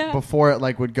house before it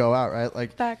like would go out, right?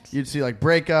 Like Facts. You'd see like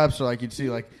breakups, or like you'd see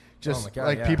like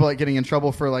people like getting in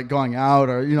trouble for like going out,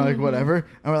 or like whatever,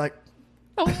 and we're like,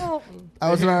 that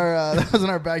was in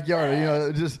our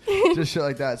backyard, just shit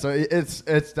like that. So it's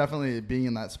definitely, being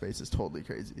in that space is totally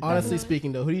crazy. Honestly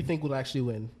speaking, though, who do you think will actually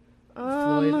win,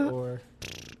 Floyd or?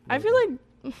 I feel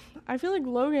like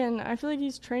Logan. I feel like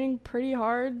he's training pretty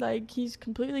hard. Like he's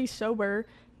completely sober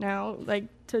now, like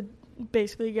to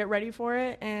basically get ready for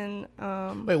it. And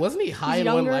wait, wasn't he high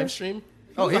in one live stream?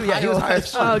 Oh, he was high.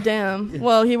 Oh, damn.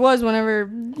 Well, he was whenever,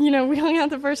 we hung out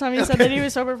the first time. He said that he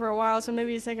was sober for a while, so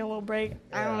maybe he's taking a little break.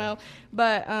 I don't know.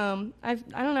 But I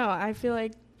don't know. I feel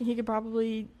like he could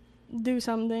probably do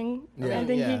something. Yeah. I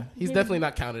think he's definitely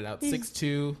not counted out.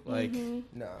 6'2", like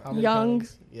young,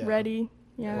 ready.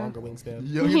 Yeah. Longer wingspan.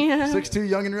 6'2",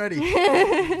 young and ready.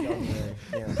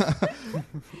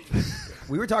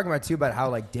 We were talking about how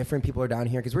like different people are down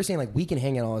here, because we're saying like we can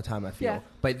hang out all the time, I feel,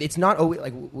 but it's not always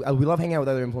like we love hanging out with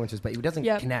other influencers, but it doesn't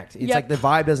connect. It's like the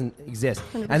vibe doesn't exist.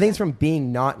 100%. I think it's from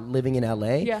being not living in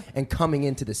LA and coming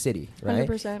into the city, right?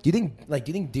 100%. Do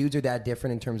you think dudes are that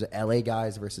different in terms of LA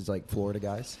guys versus like Florida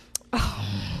guys?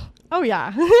 Oh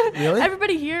yeah. Really?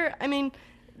 Everybody here, I mean,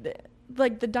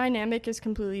 like the dynamic is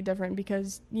completely different,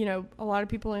 because a lot of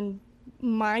people in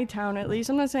my town, at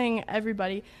least, I'm not saying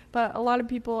everybody, but a lot of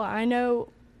people I know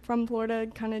from Florida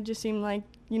kind of just seem like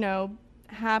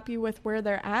happy with where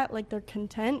they're at, like they're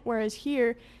content, whereas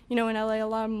here in LA a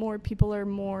lot more people are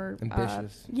more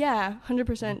ambitious.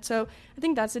 100%. So I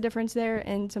think that's the difference there,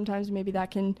 and sometimes maybe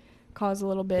that can cause a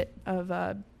little bit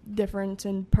of difference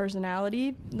in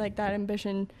personality, like that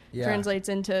ambition translates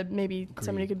into maybe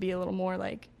somebody could be a little more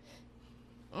like,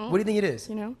 what do you think it is?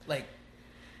 Like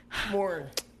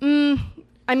more.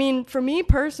 I mean, for me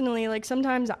personally, like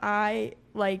sometimes I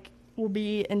like will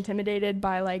be intimidated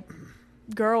by like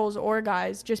girls or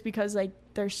guys just because like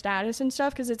their status and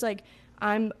stuff, because it's like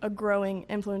I'm a growing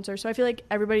influencer. So I feel like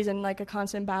everybody's in like a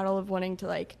constant battle of wanting to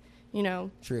like, you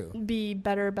know, True. be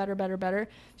better.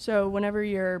 So whenever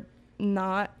you're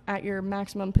not at your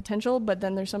maximum potential, but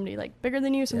then there's somebody like bigger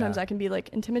than you, sometimes that can be like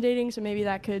intimidating. So maybe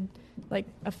that could like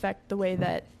affect the way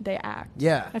that they act.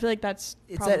 Yeah. I feel like it's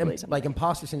that like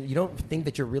imposter syndrome. You don't think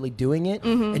that you're really doing it,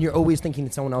 and you're always thinking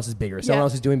that someone else is bigger, someone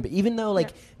else is doing. But even though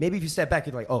like maybe if you step back,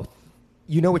 you're like, oh,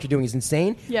 you know what you're doing is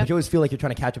insane. But you always feel like you're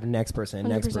trying to catch up to the next person,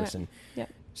 next 100%. person. Yeah.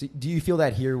 So do you feel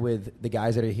that here with the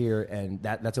guys that are here, and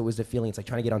that's always the feeling? It's like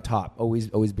trying to get on top, always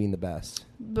being the best.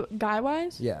 But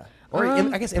guy-wise? Yeah. Or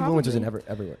I guess influencers in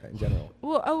everywhere in general.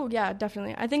 Well, oh yeah,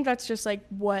 definitely. I think that's just like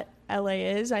what LA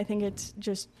is. I think it's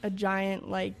just a giant,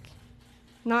 like,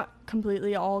 not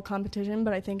completely all competition,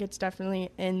 but I think it's definitely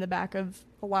in the back of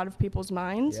a lot of people's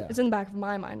minds. Yeah. It's in the back of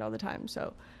my mind all the time.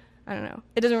 So I don't know.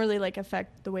 It doesn't really like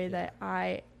affect the way that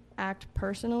I act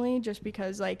personally, just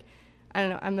because like, I don't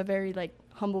know, I'm a very like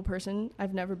humble person.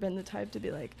 I've never been the type to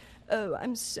be like, oh,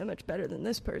 I'm so much better than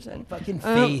this person. Fucking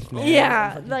faith, man.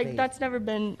 Yeah, Fucking like faith. that's never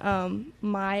been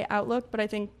my outlook, but I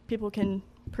think people can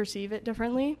perceive it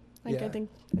differently. Like Yeah. I think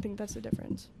that's the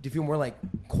difference. Do you feel more like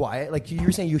quiet? Like you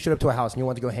were saying, you showed up to a house and you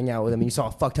wanted to go hang out with them, and you saw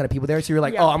a fuck ton of people there, so you're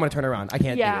like, Yeah. oh, I'm gonna turn around. I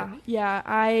can't do it. Yeah.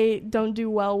 I don't do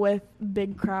well with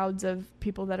big crowds of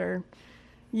people that are,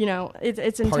 you know,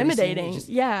 it's scene, intimidating.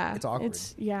 it's awkward.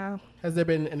 Yeah. Has there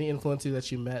been any influencer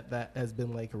that you met that has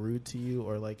been like rude to you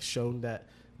or like shown that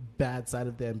bad side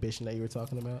of the ambition that you were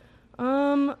talking about?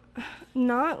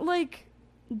 Not like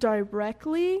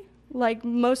directly. Like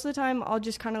most of the time I'll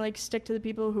just kind of like stick to the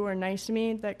people who are nice to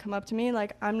me, that come up to me.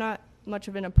 Like I'm not much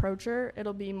of an approacher.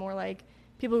 It'll be more like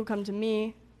people who come to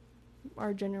me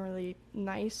are generally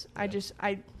nice.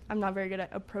 I'm not very good at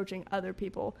approaching other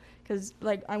people, because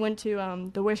like I went to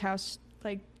the Wish House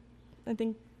like I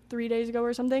think 3 days ago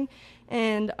or something,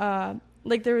 and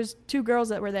like there was 2 girls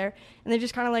that were there, and they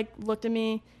just kind of like looked at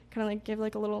me, kind of like gave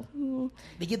like a little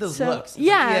They give those so, looks. It's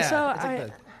yeah,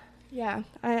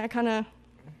 like, I kind of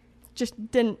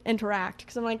just didn't interact,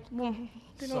 because I'm like, well,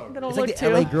 they don't it's look like the too.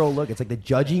 LA girl look. It's like the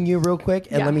judging you real quick,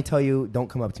 and Yeah. let me tell you, don't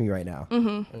come up to me right now.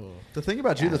 The thing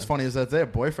about you that's funny is that they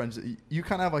have boyfriends. You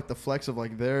kind of have like the flex of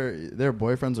like their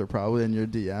boyfriends are probably in your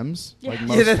DMs, Yeah. like Yeah,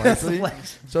 most that's the likely.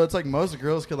 flex. So it's like most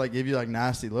girls could like give you like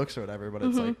nasty looks or whatever, but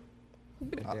it's like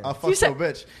a fuck You said- so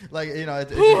bitch. Like, you know, it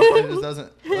just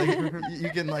doesn't like you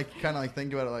can like kind of like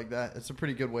think about it like that. It's a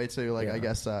pretty good way to like I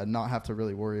guess not have to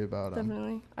really worry about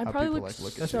Definitely. I how probably people, look like,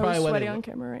 look at That's so probably what sweaty it on look-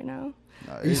 camera right now.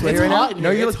 Are you It's sweaty right now? hot in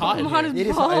No, here. you It's look hot in hot here. as It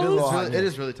is hot. It is a little balls. hot. it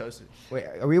is really toasty. Wait,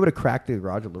 are we able to crack the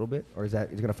garage a little bit, or is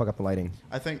that gonna fuck up the lighting?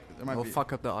 I think there might It'll be.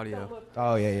 fuck up the audio.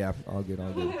 Oh yeah, all good.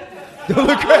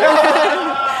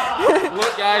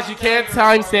 Look, guys, you can't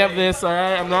timestamp this, all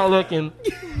right? I'm not looking.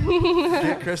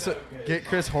 Get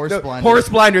Chris horse No, blinders. horse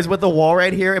blinders with the wall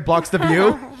right here. It blocks the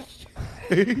view.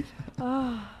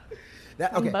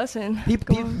 I'm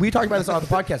bussing. We talked about this on the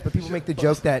podcast, but people make the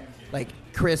joke that like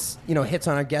Chris, hits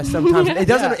on our guests sometimes. It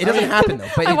doesn't. It doesn't happen though.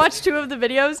 But I watched 2 of the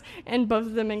videos, and both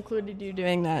of them included you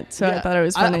doing that, so I thought it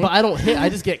was funny. But I don't hit. I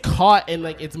just get caught, and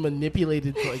like it's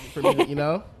manipulated like, for me, you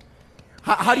know?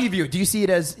 How do you view it? Do you see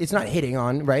it as it's not hitting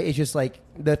on, right? It's just like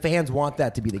the fans want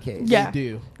that to be the case. Yeah. You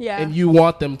do. Yeah. And you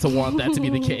want them to want that to be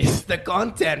the case. It's the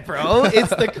content, bro. It's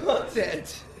the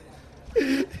content.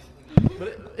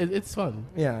 But it's fun.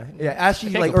 Yeah. Ashley,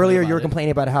 I can't like complain earlier, about you were it.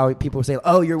 complaining about how people say,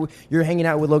 "Oh, you're hanging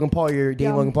out with Logan Paul. You're dating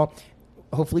Yeah. Logan Paul."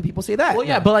 Hopefully, people say that. Well,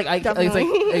 yeah, but like it's Definitely.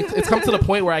 like it's come to the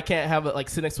point where I can't have it like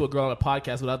sit next to a girl on a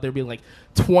podcast without there being like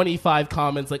 25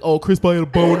 comments like, "Oh, Chris probably had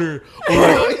a boner," or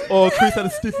like, "Oh, Chris had a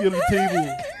stiffy under the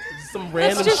table." Some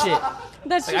random just- shit.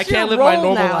 That's Like, just I can't your live my role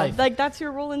normal now. life. Like that's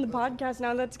your role in the podcast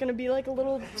now. That's gonna be like a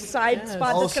little side spot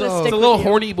that's Also- gonna stick It's a with little you.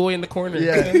 horny boy in the corner.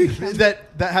 Yeah,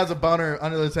 that has a boner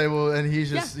under the table, and he's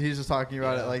just talking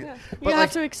about it like. Yeah. But You like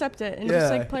have to accept it and Yeah.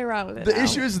 just like play around with it. the now.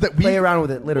 issue is that Play around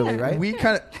with it, literally, Yeah. right? we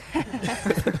kind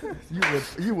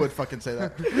of you would fucking say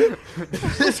that.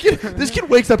 this kid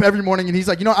wakes up every morning and he's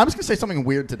like, I'm just gonna say something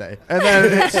weird today, and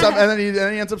then he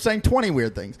ends up saying 20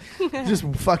 weird things. Just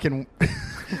fucking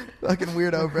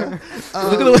weirdo, bro.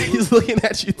 Look at the way he's looking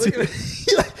at you too.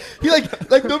 he like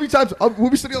there'll be times we'll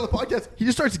be sitting on the podcast. He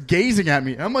just starts gazing at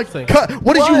me, and I'm like, Same. "Cut!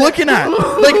 What are you looking at?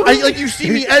 Like you see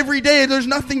me every day. And there's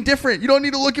nothing different. You don't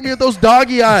need to look at me with those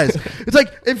doggy eyes. It's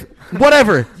like if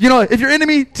whatever if you're into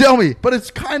me, tell me. But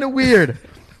it's kind of weird.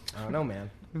 I don't know, man.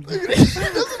 He does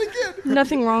it again.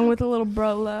 Nothing wrong with a little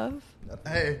bro love.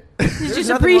 Hey, He's nothing just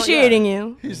wrong- appreciating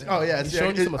you. he's He's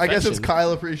showing you some I guess it's affection.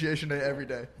 Kyle Appreciation Day every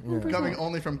day. Coming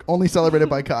only celebrated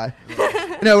by Kai.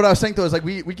 No, what I was saying though is like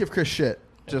we give Chris shit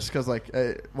just because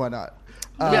why not?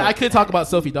 I mean, I could talk about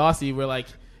Sophie Dawsey, where like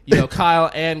Kyle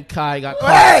and Kai got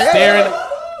caught staring.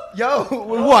 Yo,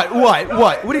 what? What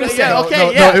are you gonna say? Yeah, okay,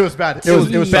 No, yeah. it was bad. It was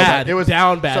so bad. It was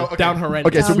down bad. so, okay. Down horrendous.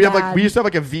 Okay, so we Down bad. used to have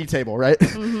like a V table, right?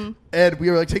 And we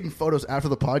were like taking photos after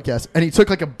the podcast, and he took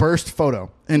like a burst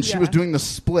photo, and she Yeah. was doing the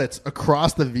splits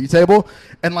across the V table,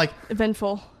 and like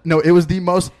Eventful. no, it was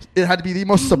it had to be the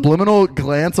most subliminal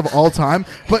glance of all time.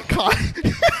 But Kai,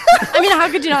 I mean, how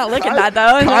could you not look at that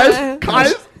though?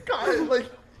 Kai, like.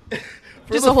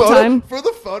 For Just the whole photo, time? For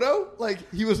the photo, like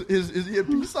he was he had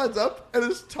peace signs up and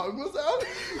his tongue was out,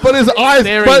 but his eyes,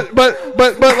 Staring.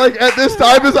 but like at this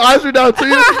time his eyes were down. So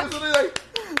he was literally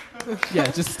like, Yeah,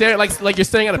 just staring like you're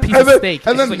staring at a piece and of then, steak.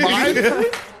 and then It's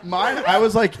like- mine, I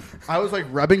was like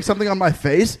rubbing something on my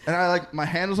face, and my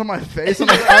hand was on my face, and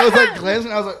I was like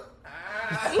glancing, I was like.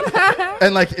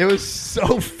 And like it was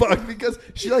so fucked because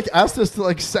she like asked us to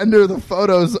like send her the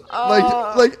photos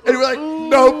like and we're like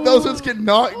nope, those ones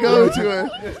cannot go to her.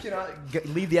 You just cannot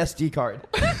leave the SD card.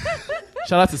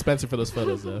 Shout out to Spencer for those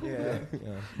photos, though. Yeah.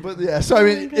 But yeah, so I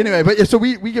mean, anyway, but yeah, so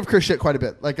we give Chris shit quite a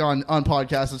bit, like on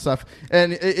podcasts and stuff,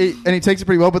 and and he takes it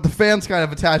pretty well. But the fans kind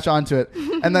of attach onto it,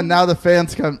 and then now the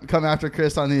fans come after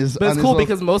Chris on these. But on it's these cool little-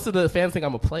 because most of the fans think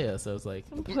I'm a player, so it's like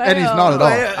and he's not at all.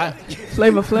 I,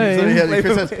 Flavor So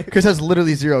Flav. Chris has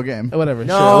literally zero game. whatever.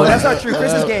 No, sure. that's not true.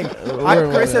 Chris has game.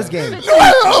 Chris has game.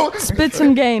 No! Spit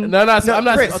some game. No, I'm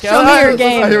not. Chris, Okay, show I'm me not- your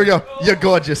game. Here we go. You're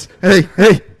gorgeous.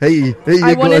 Hey, you're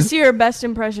I want to gorgeous. see your best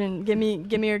impression. Give me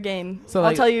your game. So, I'll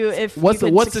like, tell you if What's you the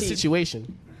could what's the succeed.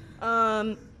 situation?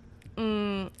 How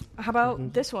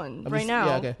about this one I'm right just- now?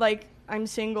 yeah, okay. Like I'm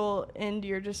single and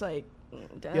you're just like,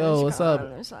 Yo, what's up?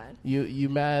 On the side. You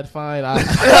mad? Fine.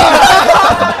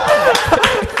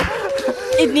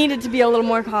 It needed to be a little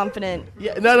more confident.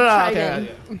 Yeah, no. Try Okay. again.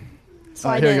 okay.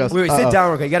 Slide here he in. goes. Wait, sit down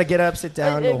real quick. You gotta get up, sit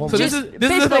down. The whole So minute. this is the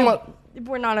basically, thing about-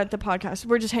 we're not at the podcast.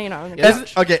 We're just hanging out on the Is-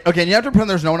 couch. okay, and you have to pretend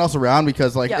there's no one else around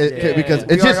because like Yeah. because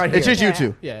We it's are just right it's here. just you Yeah.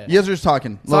 two. Yeah. You guys are just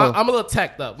talking. So I'm a little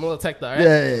teched up. All right?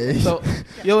 Yeah. So,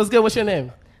 yo, what's good? What's your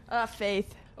name?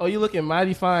 Faith. Oh, you looking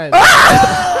mighty fine.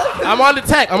 I'm on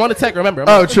the tech. Remember?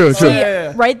 Oh, true. See,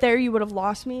 yeah. right there, you would have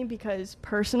lost me because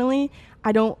personally,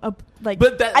 I don't like.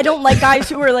 But that- I don't like guys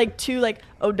who are like too like,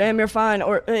 oh damn, you're fine,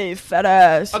 or hey, fat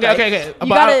ass. Okay, Like, okay. You But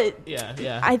gotta.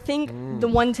 yeah. I think the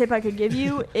one tip I could give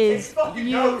you is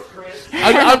you.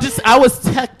 I was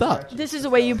teched up. This is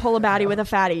the way you pull a baddie with a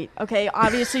fatty. Okay,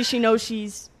 obviously she knows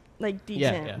she's like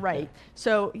decent, yeah, right?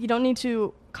 So you don't need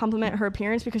to compliment her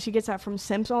appearance because she gets that from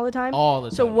simps all the time. All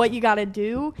the So time. what you got to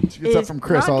do gets is that from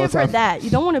Chris not all the give her time. that. You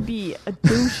don't want to be a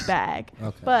douchebag,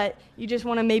 Okay. but you just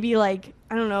want to maybe like,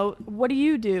 I don't know, what do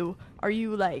you do? Are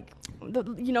you like,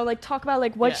 like talk about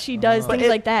like what Yeah. she does, But things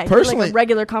like that. Get, personally- like a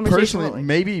regular conversation. Personally, rolling.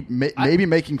 maybe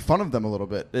making fun of them a little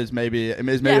bit is maybe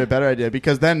Yeah. a better idea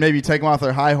because then maybe take them off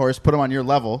their high horse, put them on your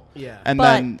level, Yeah. and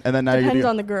But then now depends you're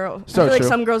on the girl. So I feel like true.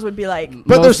 some girls would be like,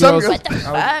 But Most there's some girls- girls,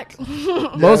 what the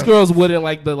fuck? Most girls wouldn't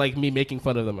like me making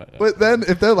fun of them. but then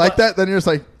if they're like that, then you're just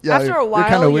like, yeah, After a you're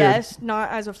kind while, of weird. yes, not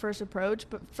as a first approach,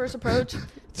 but first approach,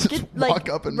 Just get walk like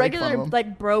up and make fun regular of 'em.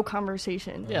 like bro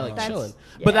conversation. Yeah, like That's- chilling.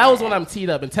 But that was when yeah. I'm teed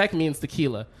up, and tech means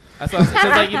tequila. That's what cause,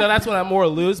 like that's when I'm more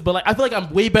loose. But like I feel like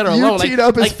I'm way better You alone. teed like,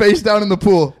 up his like, face down in the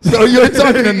pool, so you're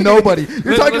talking to nobody.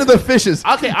 You're talking to the fishes.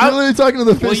 Okay, you're I'm- literally talking to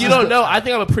the fishes. Well, you don't know. I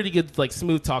think I'm a pretty good like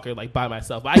smooth talker, like by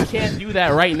myself. But I can't do that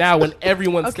right now when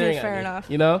everyone's Okay, staring fair at me. enough.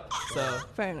 You know? So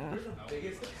Fair enough.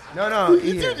 No.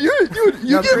 Dude, yeah. you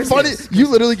No, get Chris funny. is- You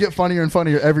literally get funnier and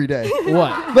funnier every day.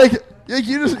 what? Like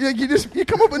you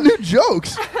come up with new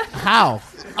jokes. How?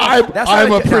 That's I'm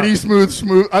not a a- pretty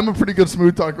smooth. I'm a pretty good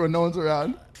smooth talker when no one's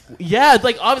around. Yeah, it's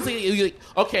like obviously, like,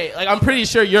 okay. Like I'm pretty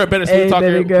sure you're a better smooth Hey, talker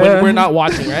baby when girl. we're not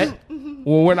watching, right? When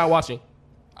we're not watching.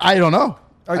 I don't know.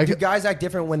 Or I do g- guys act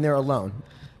different when they're alone?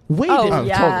 Way Oh, different.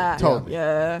 yeah. totally.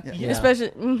 Yeah. Yeah.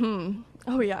 Especially.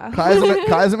 Oh yeah. Kai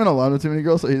hasn't been alone with too many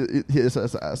girls, so he just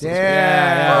has to ask. Damn.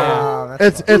 Yeah.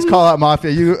 That's It's call out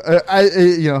mafia.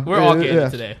 We're all getting yeah. it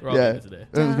today. We're all Yeah. getting it today.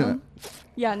 I was gonna-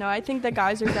 Yeah, no, I think that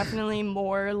guys are definitely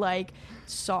more like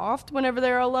soft whenever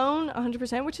they're alone,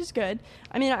 100%, which is good.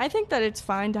 I mean, I think that it's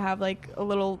fine to have like a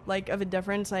little like of a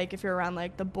difference, like if you're around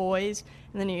like the boys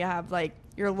and then you have like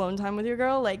your alone time with your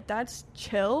girl, like that's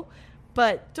chill,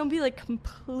 but don't be like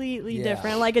completely Yeah.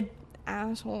 different, like a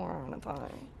asshole all the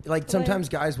time. like sometimes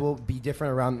guys will be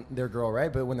different around their girl,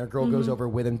 right? But when their girl goes over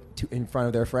with them in front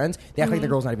of their friends, they act like the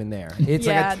girl's not even there. It's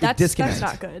yeah, like a that's disconnect.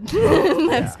 not good.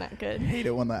 That's not good. hate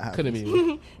it when that happens. Couldn't be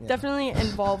me. Definitely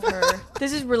involve her.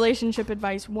 This is relationship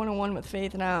advice 101 with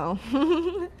Faith now.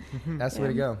 That's the way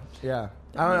to go. Yeah.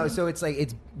 I don't know. So it's like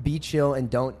it's be chill and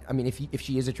don't. I mean, if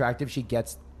she is attractive, she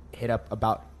gets hit up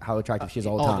about how attractive she is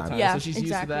all the time. Yeah, so she's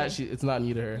used to that. exactly. It's not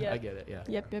new to her. Yep. I get it. Yeah.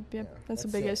 Yep. That's that's the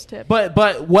biggest tip. But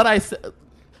what I said.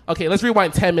 Okay, let's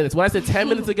rewind 10 minutes. What I said 10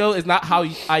 minutes ago is not how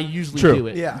I usually True. do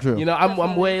it. Yeah. True. You know,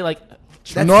 I'm way like.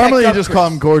 That's Normally, you teched up, just call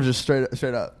Chris. him gorgeous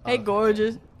straight up. Hey,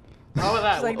 gorgeous. How about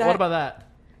that? Just like What that. about that?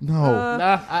 No.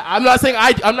 Nah, I'm not saying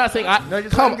I'm not saying I. No,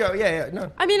 just come let him go. Yeah,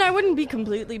 no. I mean, I wouldn't be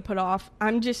completely put off.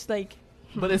 I'm just like,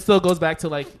 But it still goes back to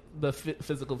like the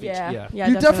physical feature. yeah.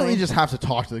 You definitely just have to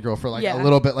talk to the girl for like Yeah. a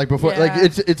little bit, like before, like Yeah.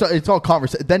 it's all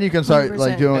conversation. Then you can start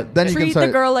like 100%. doing it. Then you can treat start.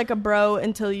 the girl like a bro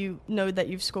until you know that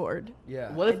you've scored.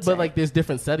 Yeah. What if, I'd but say. like, there's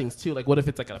different settings too. Like, what if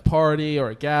it's like at a party or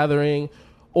a gathering,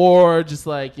 or just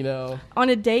like On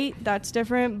a date, that's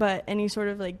different, but any sort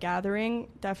of like gathering,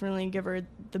 definitely give her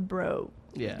the bro.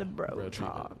 yeah, The bro treatment.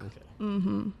 talk. Okay.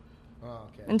 Mm-hmm. Oh,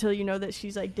 okay. Until you know that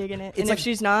she's like digging it, It's and like- if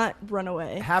she's not, run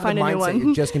away. Have Find the a new mindset one.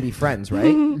 you're just gonna be friends, right?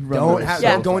 Run don't away have, so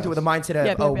don't go into it with the fast. mindset of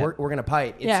Yep, oh yep, yep. we're gonna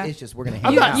pipe. It's just we're gonna hang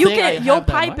I'm not out. you saying I can you'll have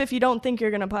that pipe mind. if you don't think you're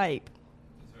gonna pipe.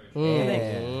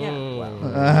 Yeah.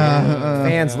 Yeah.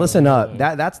 Fans, listen up.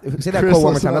 That's say that Chris, quote one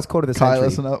more listen time. up. Let's quote of the Kyle, century.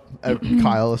 listen up.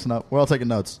 Kyle, listen up. We're all taking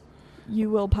notes. You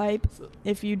will pipe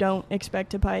if you don't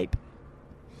expect to pipe.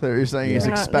 So you're saying is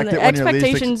Yeah. expect The it when you're least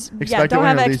expectations- yeah, expect it don't when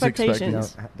have you're least expecting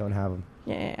expectations. it. Don't have them.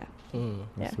 Yeah. That's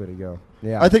Yeah. the way to go.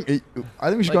 Yeah. I think we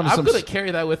should go into I'm some. gonna carry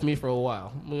that with me for a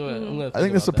while. I'm gonna I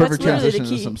think this is a about perfect That's literally the transition to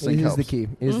key. some It sync is helps. the key.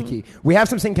 It is the key. We have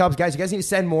some sync helps, guys. You guys need to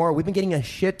send more. We've been getting a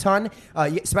shit ton.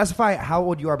 Specify how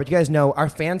old you are, but you guys know our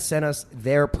fans sent us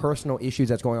their personal issues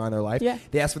that's going on in their life. Yeah.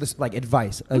 They ask for this like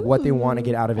advice, like what they want to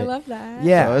get out of it. I love that.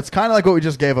 Yeah. So it's kind of like what we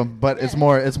just gave them, but it's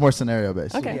more scenario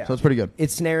based. Okay. Yeah. So it's pretty good.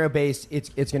 It's scenario based.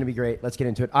 It's going to be great. Let's get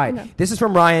into it. All right. Okay. This is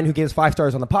from Ryan, who gave us 5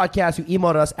 stars on the podcast, who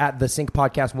emailed us at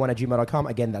thesyncpodcast1@gmail.com.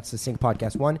 Again, that's thesyncpodcast1.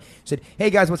 Said, hey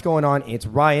guys, what's going on? It's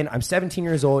Ryan. I'm 17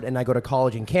 years old and I go to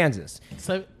college in Kansas. He's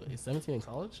 17 in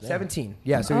college. Damn. 17.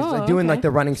 Yeah, so he's Oh, like doing okay. like the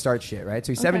running start shit, right?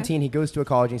 So he's Okay. 17. He goes to a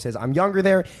college and he says, I'm younger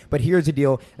there, but here's the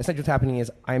deal. Essentially what's happening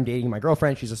is I am dating my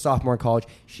girlfriend. She's a sophomore in college.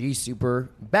 She's super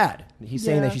bad. He's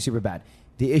saying that Yeah. she's super bad.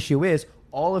 The issue is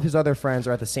all of his other friends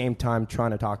are at the same time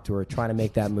trying to talk to her, trying to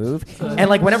make that move. And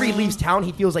like whenever he leaves town,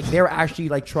 he feels like they're actually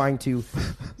like trying to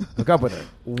hook up with her.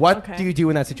 What Okay. do you do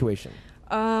in that situation?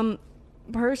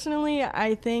 Personally,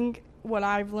 I think what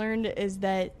I've learned is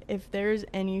that if there's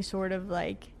any sort of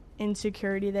like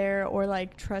insecurity there or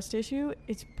like trust issue,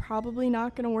 it's probably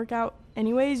not going to work out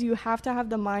anyways. You have to have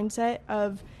the mindset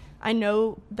of, I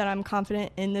know that I'm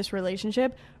confident in this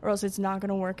relationship or else it's not going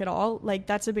to work at all. Like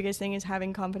that's the biggest thing, is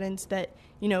having confidence that,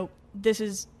 you know, this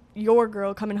is your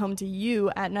girl coming home to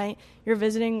you at night. You're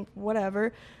visiting,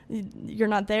 whatever. You're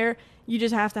not there. You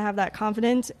just have to have that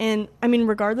confidence. And I mean,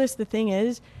 regardless, the thing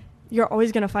is, you're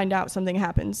always going to find out something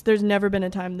happens. There's never been a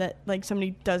time that like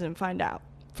somebody doesn't find out,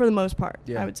 for the most part,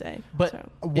 Yeah. I would say. But So.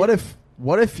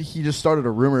 What if he just started a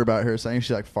rumor about her saying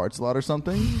she like farts a lot or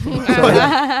something? So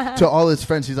like, to all his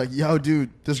friends, he's like, "Yo, dude,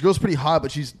 this girl's pretty hot,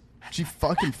 but she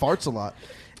fucking farts a lot."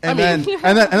 And I mean-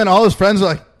 then all his friends are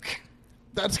like,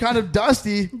 "That's kind of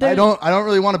dusty. I don't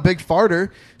really want a big farter."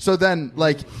 So then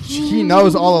like he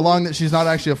knows all along that she's not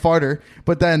actually a farter,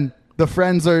 but then the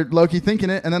friends are low-key thinking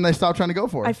it, and then they stop trying to go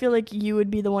for I it. feel like you would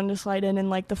be the one to slide in and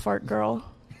like the fart girl.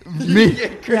 Me,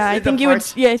 Yeah, I think you would.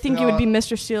 Yeah, I think you would be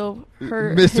Mr. Steele,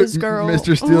 his girl.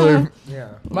 Mr. Steeler. Yeah.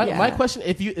 my Yeah. question: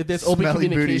 if there's open Smelly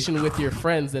communication with your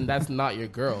friends, then that's not your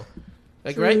girl,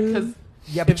 like True. right? Because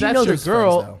Yeah, but if you that's know your those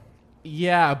girl, friends, though.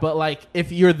 yeah, but like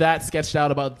if you're that sketched out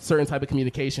about certain type of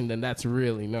communication, then that's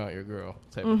really not your girl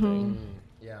type of thing.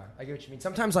 Yeah, I get what you mean.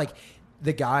 Sometimes like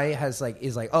the guy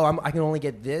is like, oh, I can only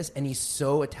get this, and he's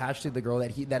so attached to the girl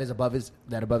that is above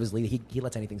his league. He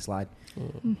lets anything slide.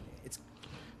 It's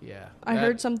Yeah, I that-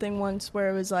 heard something once where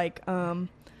it was like,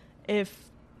 if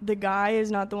the guy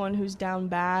is not the one who's down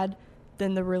bad,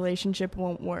 then the relationship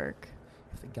won't work.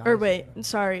 if the guy- Or wait,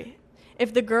 sorry.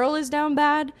 If the girl is down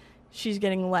bad, she's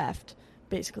getting left,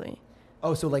 basically.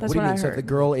 Oh, so like, That's what do you what mean? I So if the heard.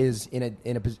 girl is in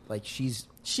a like she's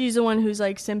She's the one who's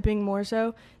like simping more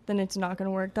so, then it's not going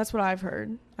to work. That's what I've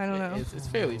heard. I don't know. It's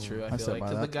fairly true. I feel stand like by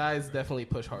because the that. guys definitely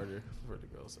push harder for the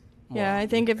girls. Yeah, I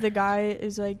think if the guy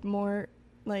is like more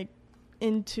like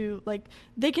into like,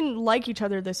 they can like each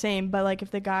other the same, but like if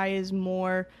the guy is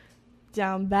more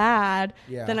down bad,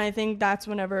 Yeah. then I think that's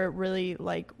whenever it really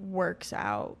like works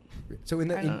out. so in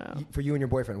the I don't know. for you and your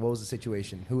boyfriend, what was the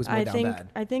situation? Who was more down bad?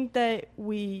 I think that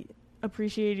we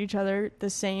appreciate each other the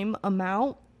same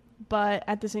amount, but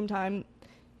at the same time,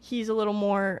 he's a little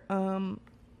more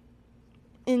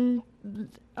in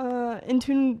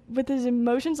tune with his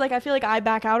emotions. Like I feel like I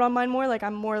back out on mine more. Like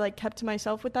I'm more like kept to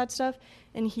myself with that stuff,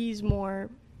 and he's more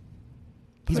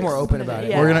He's more open about it.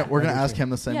 Yeah. We're gonna ask him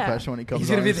the same Yeah. question when he comes. He's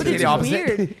gonna on. be But the it's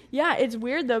opposite. weird. Yeah, it's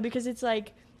weird though because it's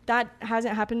like that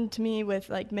hasn't happened to me with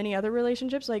like many other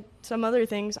relationships. Like some other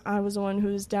things, I was the one who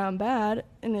was down bad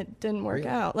and it didn't work Really?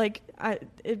 out. Like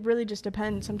it really just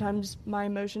depends. Sometimes my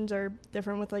emotions are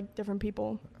different with like different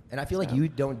people. And I feel like So. you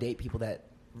don't date people that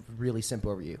really simp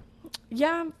over you.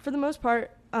 Yeah, for the most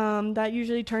part, that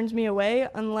usually turns me away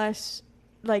unless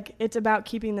like it's about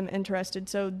keeping them interested.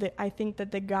 So I think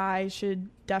that the guy should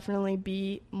definitely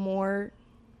be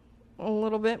a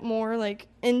little bit more like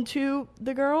into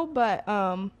the girl, but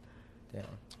Yeah.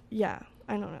 yeah,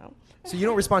 I don't know. So you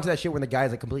don't respond to that shit when the guy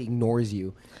like completely ignores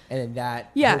you, and then that.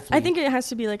 Yeah, hopefully- I think it has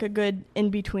to be like a good in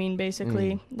between,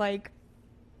 basically. Like,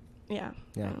 yeah.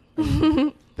 Yeah.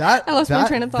 That I lost my that-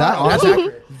 train of That thought.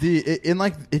 honestly, in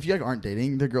like if you like aren't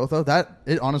dating the girl though, that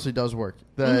it honestly does work.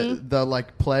 The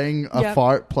like playing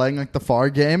Yep. playing like the far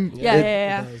game. Yeah,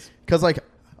 yeah. Because like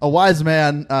a wise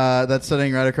man that's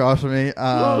sitting right across from me,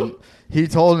 he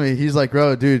told me, he's like,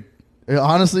 bro, dude,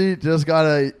 honestly,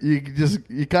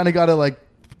 you kind of gotta like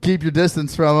keep your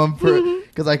distance from him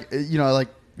because like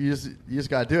you just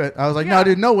gotta do it. I was like, Yeah. no,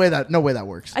 dude, no way that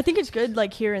works. I think it's good,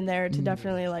 like here and there, to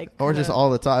definitely like Or just kinda all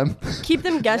the time. keep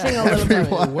them guessing a little bit.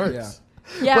 Everyone. It works.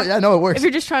 Yeah, But yeah, no, it works. if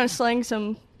you're just trying to slang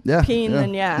some Yeah, peen,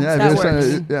 then yeah, if that you're just trying works.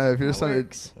 to, yeah, if you're just That trying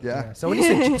works. to, yeah. Yeah. Someone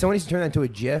needs to turn that into a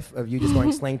GIF of you just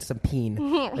going slang to some peen.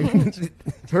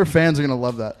 Her fans are gonna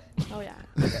love that. Oh yeah.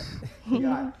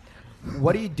 Yeah.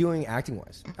 What are you doing acting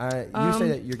wise? You say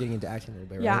that you're getting into acting a little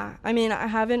bit, right? Yeah, I mean, I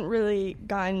haven't really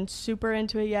gotten super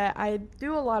into it yet. I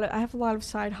have a lot of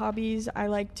side hobbies. I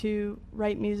like to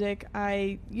write music.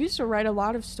 I used to write a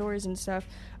lot of stories and stuff.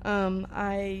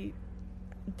 I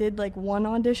did like one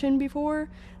audition before.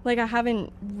 Like I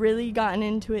haven't really gotten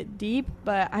into it deep,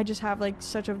 but I just have like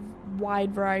such a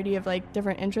wide variety of like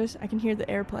different interests. I can hear the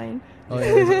airplane. Oh yeah,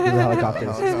 there's a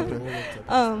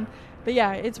helicopter. But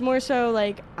yeah, it's more so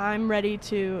like I'm ready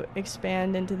to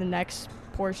expand into the next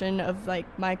portion of like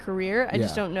my career. I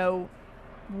just Yeah. don't know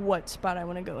what spot I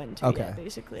want to go into Okay. yet,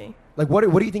 basically. Like, what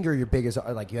do you think are your biggest?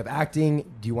 Like, you have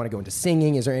acting. Do you want to go into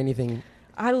singing? Is there anything?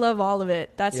 I love all of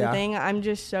it. That's Yeah. the thing. I'm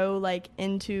just so like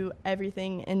into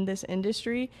everything in this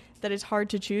industry that it's hard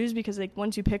to choose because like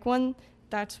once you pick one,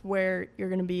 that's where you're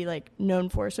going to be like known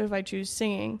for. So if I choose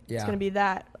singing, Yeah. it's going to be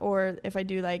that. Or if I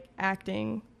do like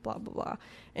acting, blah, blah, blah.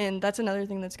 And that's another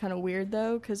thing that's kind of weird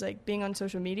though, because like being on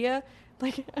social media,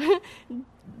 like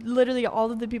literally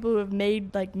all of the people who have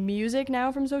made like music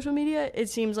now from social media, it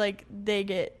seems like they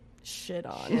get shit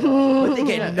on. But they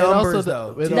get Yeah, and numbers also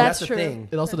though. the- Dude, That's the true. thing.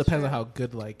 It also That's depends true. on how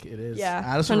good like it is. Yeah,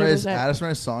 Addison Rae's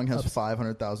 100%. song has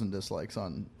 500,000 dislikes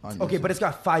on Okay, YouTube. but it's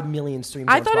got 5 million streams.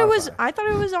 I on thought Spotify. I thought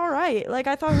it was all right. Like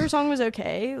I thought her song was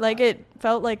okay. Like it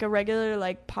felt like a regular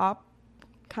like pop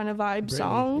kind of vibe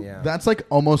song. Yeah. That's like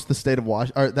almost the state of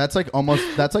Washington. Or that's like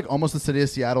almost the city of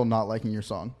Seattle not liking your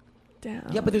song.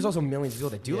 Damn. Yeah, but there's also millions of people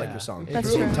that do like Yeah. your song at That's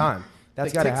the same true. time. That's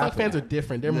Like, got to TikTok happen. fans are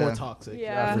different. They're more Yeah. toxic.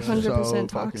 Yeah, for sure. 100% So fucking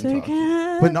toxic.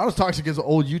 toxic. But not as toxic as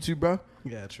old YouTube, bro.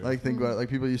 Yeah, true. Like think about it. Like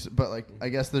people used to, but like I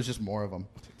guess there's just more of them.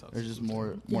 TikTok's There's just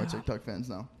more Yeah. TikTok fans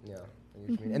now. Yeah.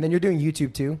 And then you're doing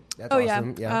YouTube too. That's Oh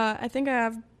awesome. yeah. I think I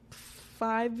have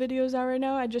 5 videos out right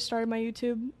now. I just started my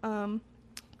YouTube.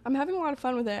 I'm having a lot of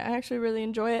fun with it. I actually really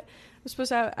enjoy it.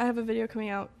 I have a video coming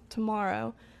out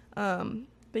tomorrow.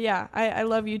 But yeah, I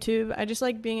love YouTube. I just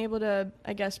like being able to,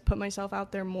 I guess, put myself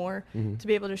out there more Mm-hmm. to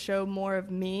be able to show more of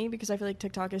me because I feel like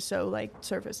TikTok is so like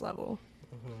surface level.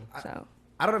 So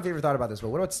I don't know if you ever thought about this, but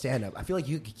what about stand-up? I feel like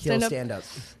you could kill Stand-up.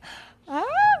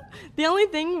 stand-up. The only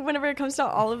thing whenever it comes to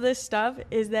all of this stuff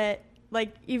is that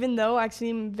like even though I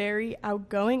seem very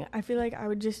outgoing, I feel like I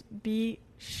would just be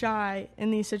shy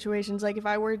in these situations. Like if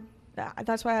I were,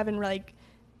 that's why I haven't like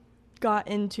got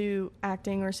into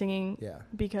acting or singing. Yeah.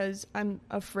 Because I'm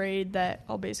afraid that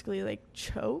I'll basically like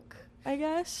choke, I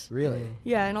guess. Really?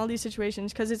 Yeah, in all these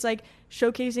situations, because it's like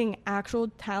showcasing actual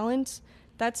talents.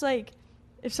 That's like,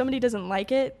 if somebody doesn't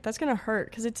like it, that's gonna hurt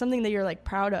because it's something that you're like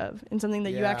proud of and something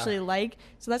that you Yeah. actually like.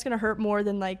 So that's gonna hurt more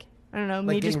than like I don't know, Like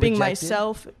me getting just being rejected?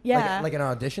 myself. Yeah, Like an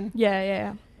audition?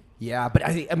 yeah. Yeah, but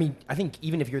I think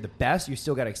even if you're the best, you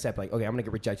still got to accept like, okay, I'm gonna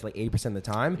get rejected like 80% of the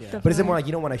time. Yeah. But is it more like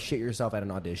you don't want to shit yourself at an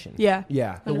audition? Yeah.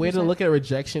 Yeah. the way to 100%. look at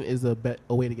rejection is a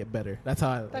way to get better. That's how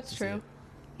I like That's to see true.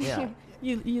 it. Yeah.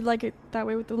 You like it that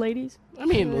way with the ladies? I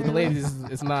mean, with the ladies,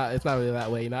 it's not really that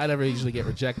way. You know, I never usually get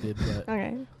rejected, but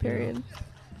Okay. Period.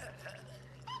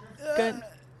 Good.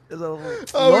 Oh,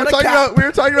 we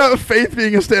were talking about Faith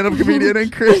being a stand-up comedian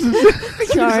and Chris.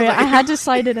 Sorry, I had to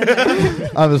cite it in there.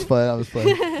 I was playing.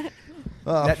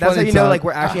 Oh, That's how funny you know time. like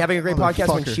we're actually having a great podcast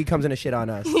when motherfucker. she comes in to shit on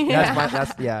us.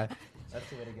 That's the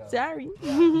way to go. Sorry.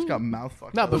 He's got mouth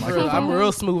fucked. No, up. but for real, I'm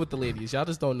real smooth with the ladies. Y'all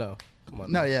just don't know. Come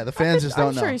on. No, yeah, the fans just don't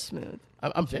I'm know. sure he's smooth.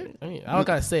 I'm very, I mean, I don't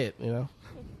gotta say it. You know.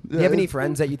 Do you have any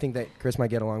friends that you think that Chris might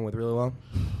get along with really well?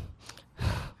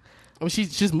 I mean,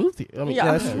 she's moved here. I mean,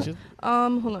 Yeah. she's-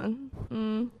 Hold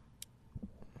on.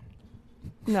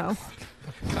 No.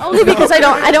 Only because I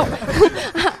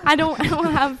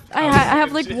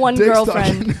have like one Dick's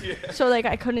girlfriend. talking. So like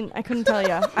I couldn't tell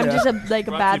you. I'm just a Brought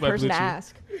to bad you by person to Blue Chew.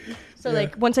 ask. So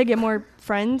like once I get more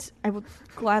friends, I will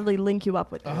gladly link you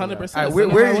up with them. 100%. All right,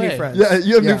 we're your new friends. Yeah,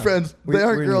 you have Yeah. new friends. We- They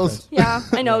aren't we're new girls. friends. Yeah,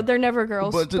 I know they're never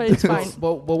girls, Bunch of but it's dudes. fine.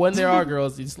 But when there are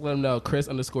girls, you just let them know.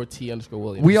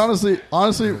 Chris_T_Williams. We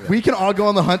honestly, we can all go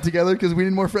on the hunt together because we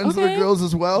need more friends that Okay. are girls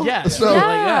as well. Yeah. So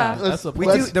Yeah. That's a We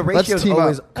Let's- do. The let's ratio's team up.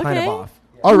 always kind of Okay. off.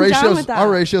 our I'm down with that.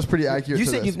 ratio's pretty accurate. You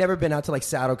to said this. you've never been out to like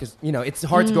Saddle because it's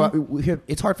hard to go out.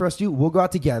 It's hard for us to do. We'll go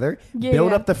out together, Yeah, build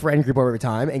yeah. up the friend group over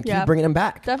time, and Yeah. keep bringing them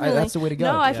back. Definitely. That's the way to go.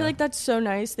 No, I Yeah. feel like that's so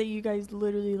nice that you guys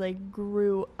literally like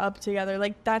grew up together.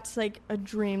 Like that's like a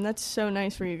dream. That's so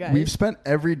nice for you guys. We've spent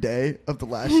every day of the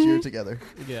last year together.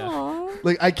 yeah. Aw.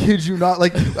 Like I kid you not.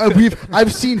 Like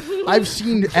I've seen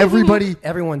everybody.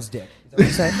 Everyone's dick.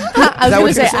 Is that what you're saying? I was that what gonna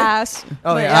you're say saying? ass.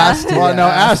 Oh, but yeah, Ass. Well, no,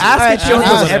 ass. Ask Alright, it shows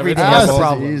ass. us every day. Ass That's the is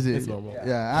problem. easy. It's normal.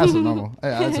 Yeah, ass is normal.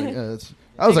 Yeah, that's like, that was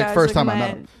Hey like guys, first look time at I met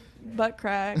my him. Butt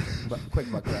crack. But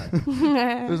quick butt crack.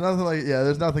 There's nothing like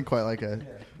there's nothing quite like a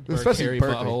especially Hairy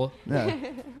Berkeley. butthole. Yeah.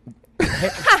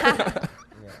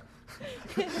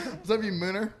 What's up, you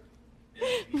mooner?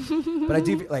 But I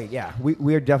do feel like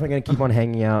we're definitely gonna keep on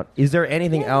hanging out. Is there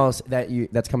anything else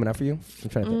that's coming up for you? I'm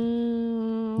trying to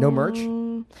think. No merch?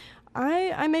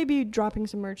 I may be dropping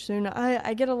some merch soon.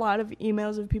 I get a lot of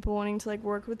emails of people wanting to like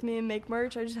work with me and make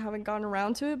merch. I just haven't gotten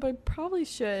around to it, but I probably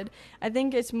should. I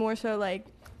think it's more so like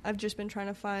I've just been trying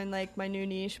to find like my new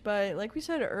niche. But like we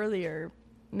said earlier,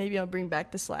 maybe I'll bring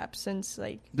back the slap since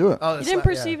like Do it. Oh, you didn't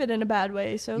perceive it in a bad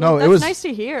way. So No, like, it that's was- nice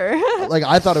to hear. Like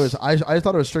I thought it was. I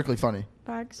thought it was strictly funny.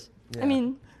 Facts. Yeah. I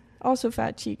mean, also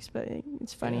fat cheeks, but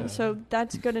it's funny. Yeah. So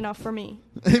that's good enough for me.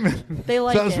 Amen. They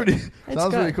like sounds it. pretty. It's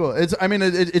Sounds pretty good. cool.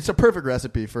 It's a perfect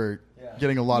recipe for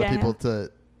getting a lot of Yeah. people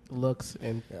to. Looks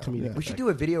and comedic. Yeah. We should do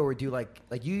a video where we do like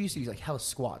you used to do like hell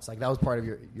squats. Like that was part of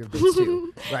your bits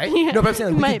too, right? Yeah. No, but I'm saying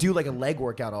like, we Might- could do like a leg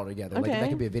workout all together. Like Okay. that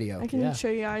could be a video. I can Yeah. show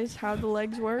you guys how the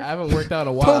legs work. I haven't worked out in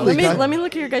a while. Totally. Let me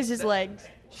look at your guys' legs.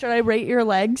 Should I rate your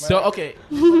legs? So okay,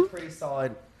 Pretty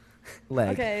solid leg.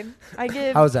 Okay, I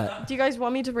give. How's that? Do you guys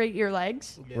want me to rate your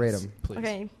legs? Rate Yes, 'em. please.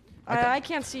 Okay, I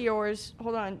can't see yours.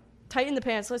 Hold on. Tighten the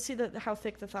pants. Let's see how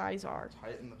thick the thighs are.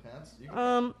 Tighten the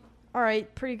pants. All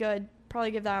right, pretty good.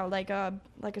 Probably give that like a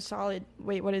solid.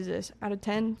 Wait, what is this? Out of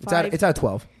 10? It's out of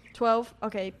 12. 12.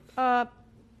 Okay.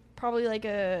 Probably like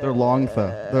a. They're long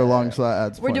though. They're long, so that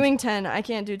adds. We're points. doing 10. I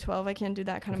can't do 12. I can't do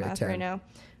that kind of Okay, math 10. right now.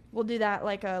 We'll do that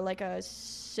like a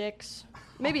 6,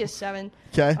 maybe a 7.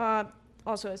 Okay.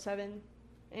 Also a 7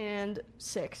 and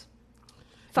 6. You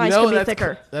Thighs know, could be that's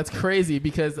thicker. That's crazy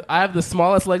because I have the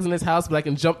smallest legs in this house, but I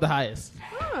can jump the highest.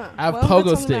 I have Well, pogo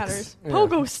that's all that sticks. matters.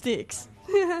 Pogo sticks.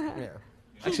 Yeah.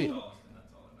 Actually,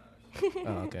 oh,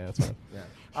 okay, that's fine.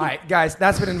 All right, guys,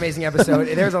 that's been an amazing episode.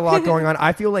 There's a lot going on.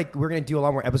 I feel like we're going to do a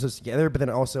lot more episodes together, but then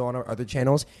also on our other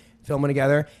channels, filming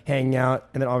together, hanging out,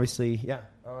 and then obviously, I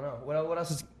don't know. What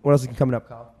else is coming up,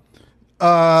 Kyle?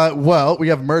 Well, we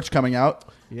have merch coming out,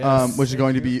 Yes. which is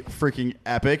going to be freaking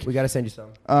epic. We got to send you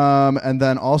some. And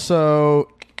then also,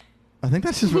 I think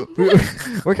that's just we're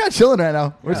kind of chilling right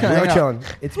now. We're just We're kind of chilling.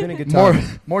 It's been a good More,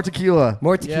 time. more tequila.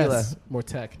 More tequila. Yes, more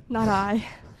tech. Not I.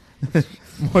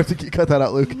 More tequila. Cut that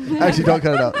out, Luke. Actually, don't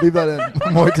cut it out. Leave that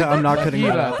in. More tequila. I'm not cutting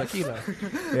that out. Tequila.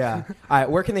 Yeah. All right,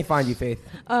 where can they find you, Faith?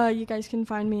 You guys can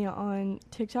find me on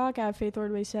TikTok at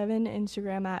FaithOrdway7,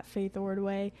 Instagram at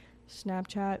FaithOrdway,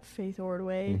 Snapchat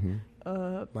FaithOrdway.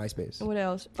 MySpace. What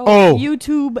else? Oh.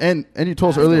 YouTube. And you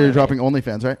told us earlier you're dropping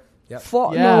OnlyFans, right? Yep.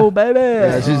 Yeah. No, baby.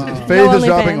 Yeah, she's, No Faith is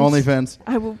dropping OnlyFans.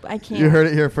 OnlyFans. I can't. You heard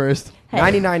it here first. Hey.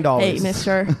 $99. Hey,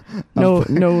 mister. No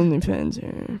OnlyFans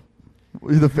here.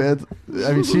 The fans.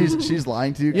 I mean, she's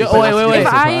lying to you. Yeah, 'cause oh, that's wait, the wait.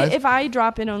 surprise. If I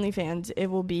drop in OnlyFans, it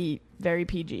will be very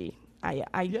PG.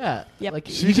 Yeah. Yep. Like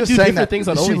She's you can just do saying different that. things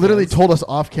on She OnlyFans. literally told us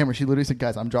off camera. She literally said,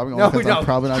 "Guys, I'm dropping OnlyFans. I'm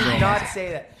probably not do going." not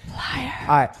say that. Liar. All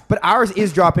right, but ours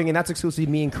is dropping, and that's exclusively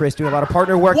me and Chris doing a lot of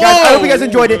partner work. Guys, I hope you guys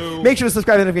enjoyed it. Make sure to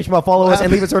subscribe to the notification bell, follow us,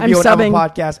 and leave us a review on Apple subbing.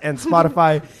 Podcasts and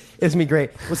Spotify. It's me great.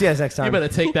 We'll see you guys next time. You better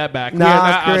take that back. Nah, We are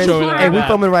not Chris. outshowing Hey, that we're back.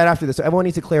 filming right after this, so everyone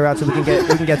needs to clear out so we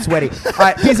can get sweaty. All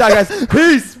right, peace out, guys.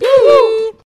 Peace.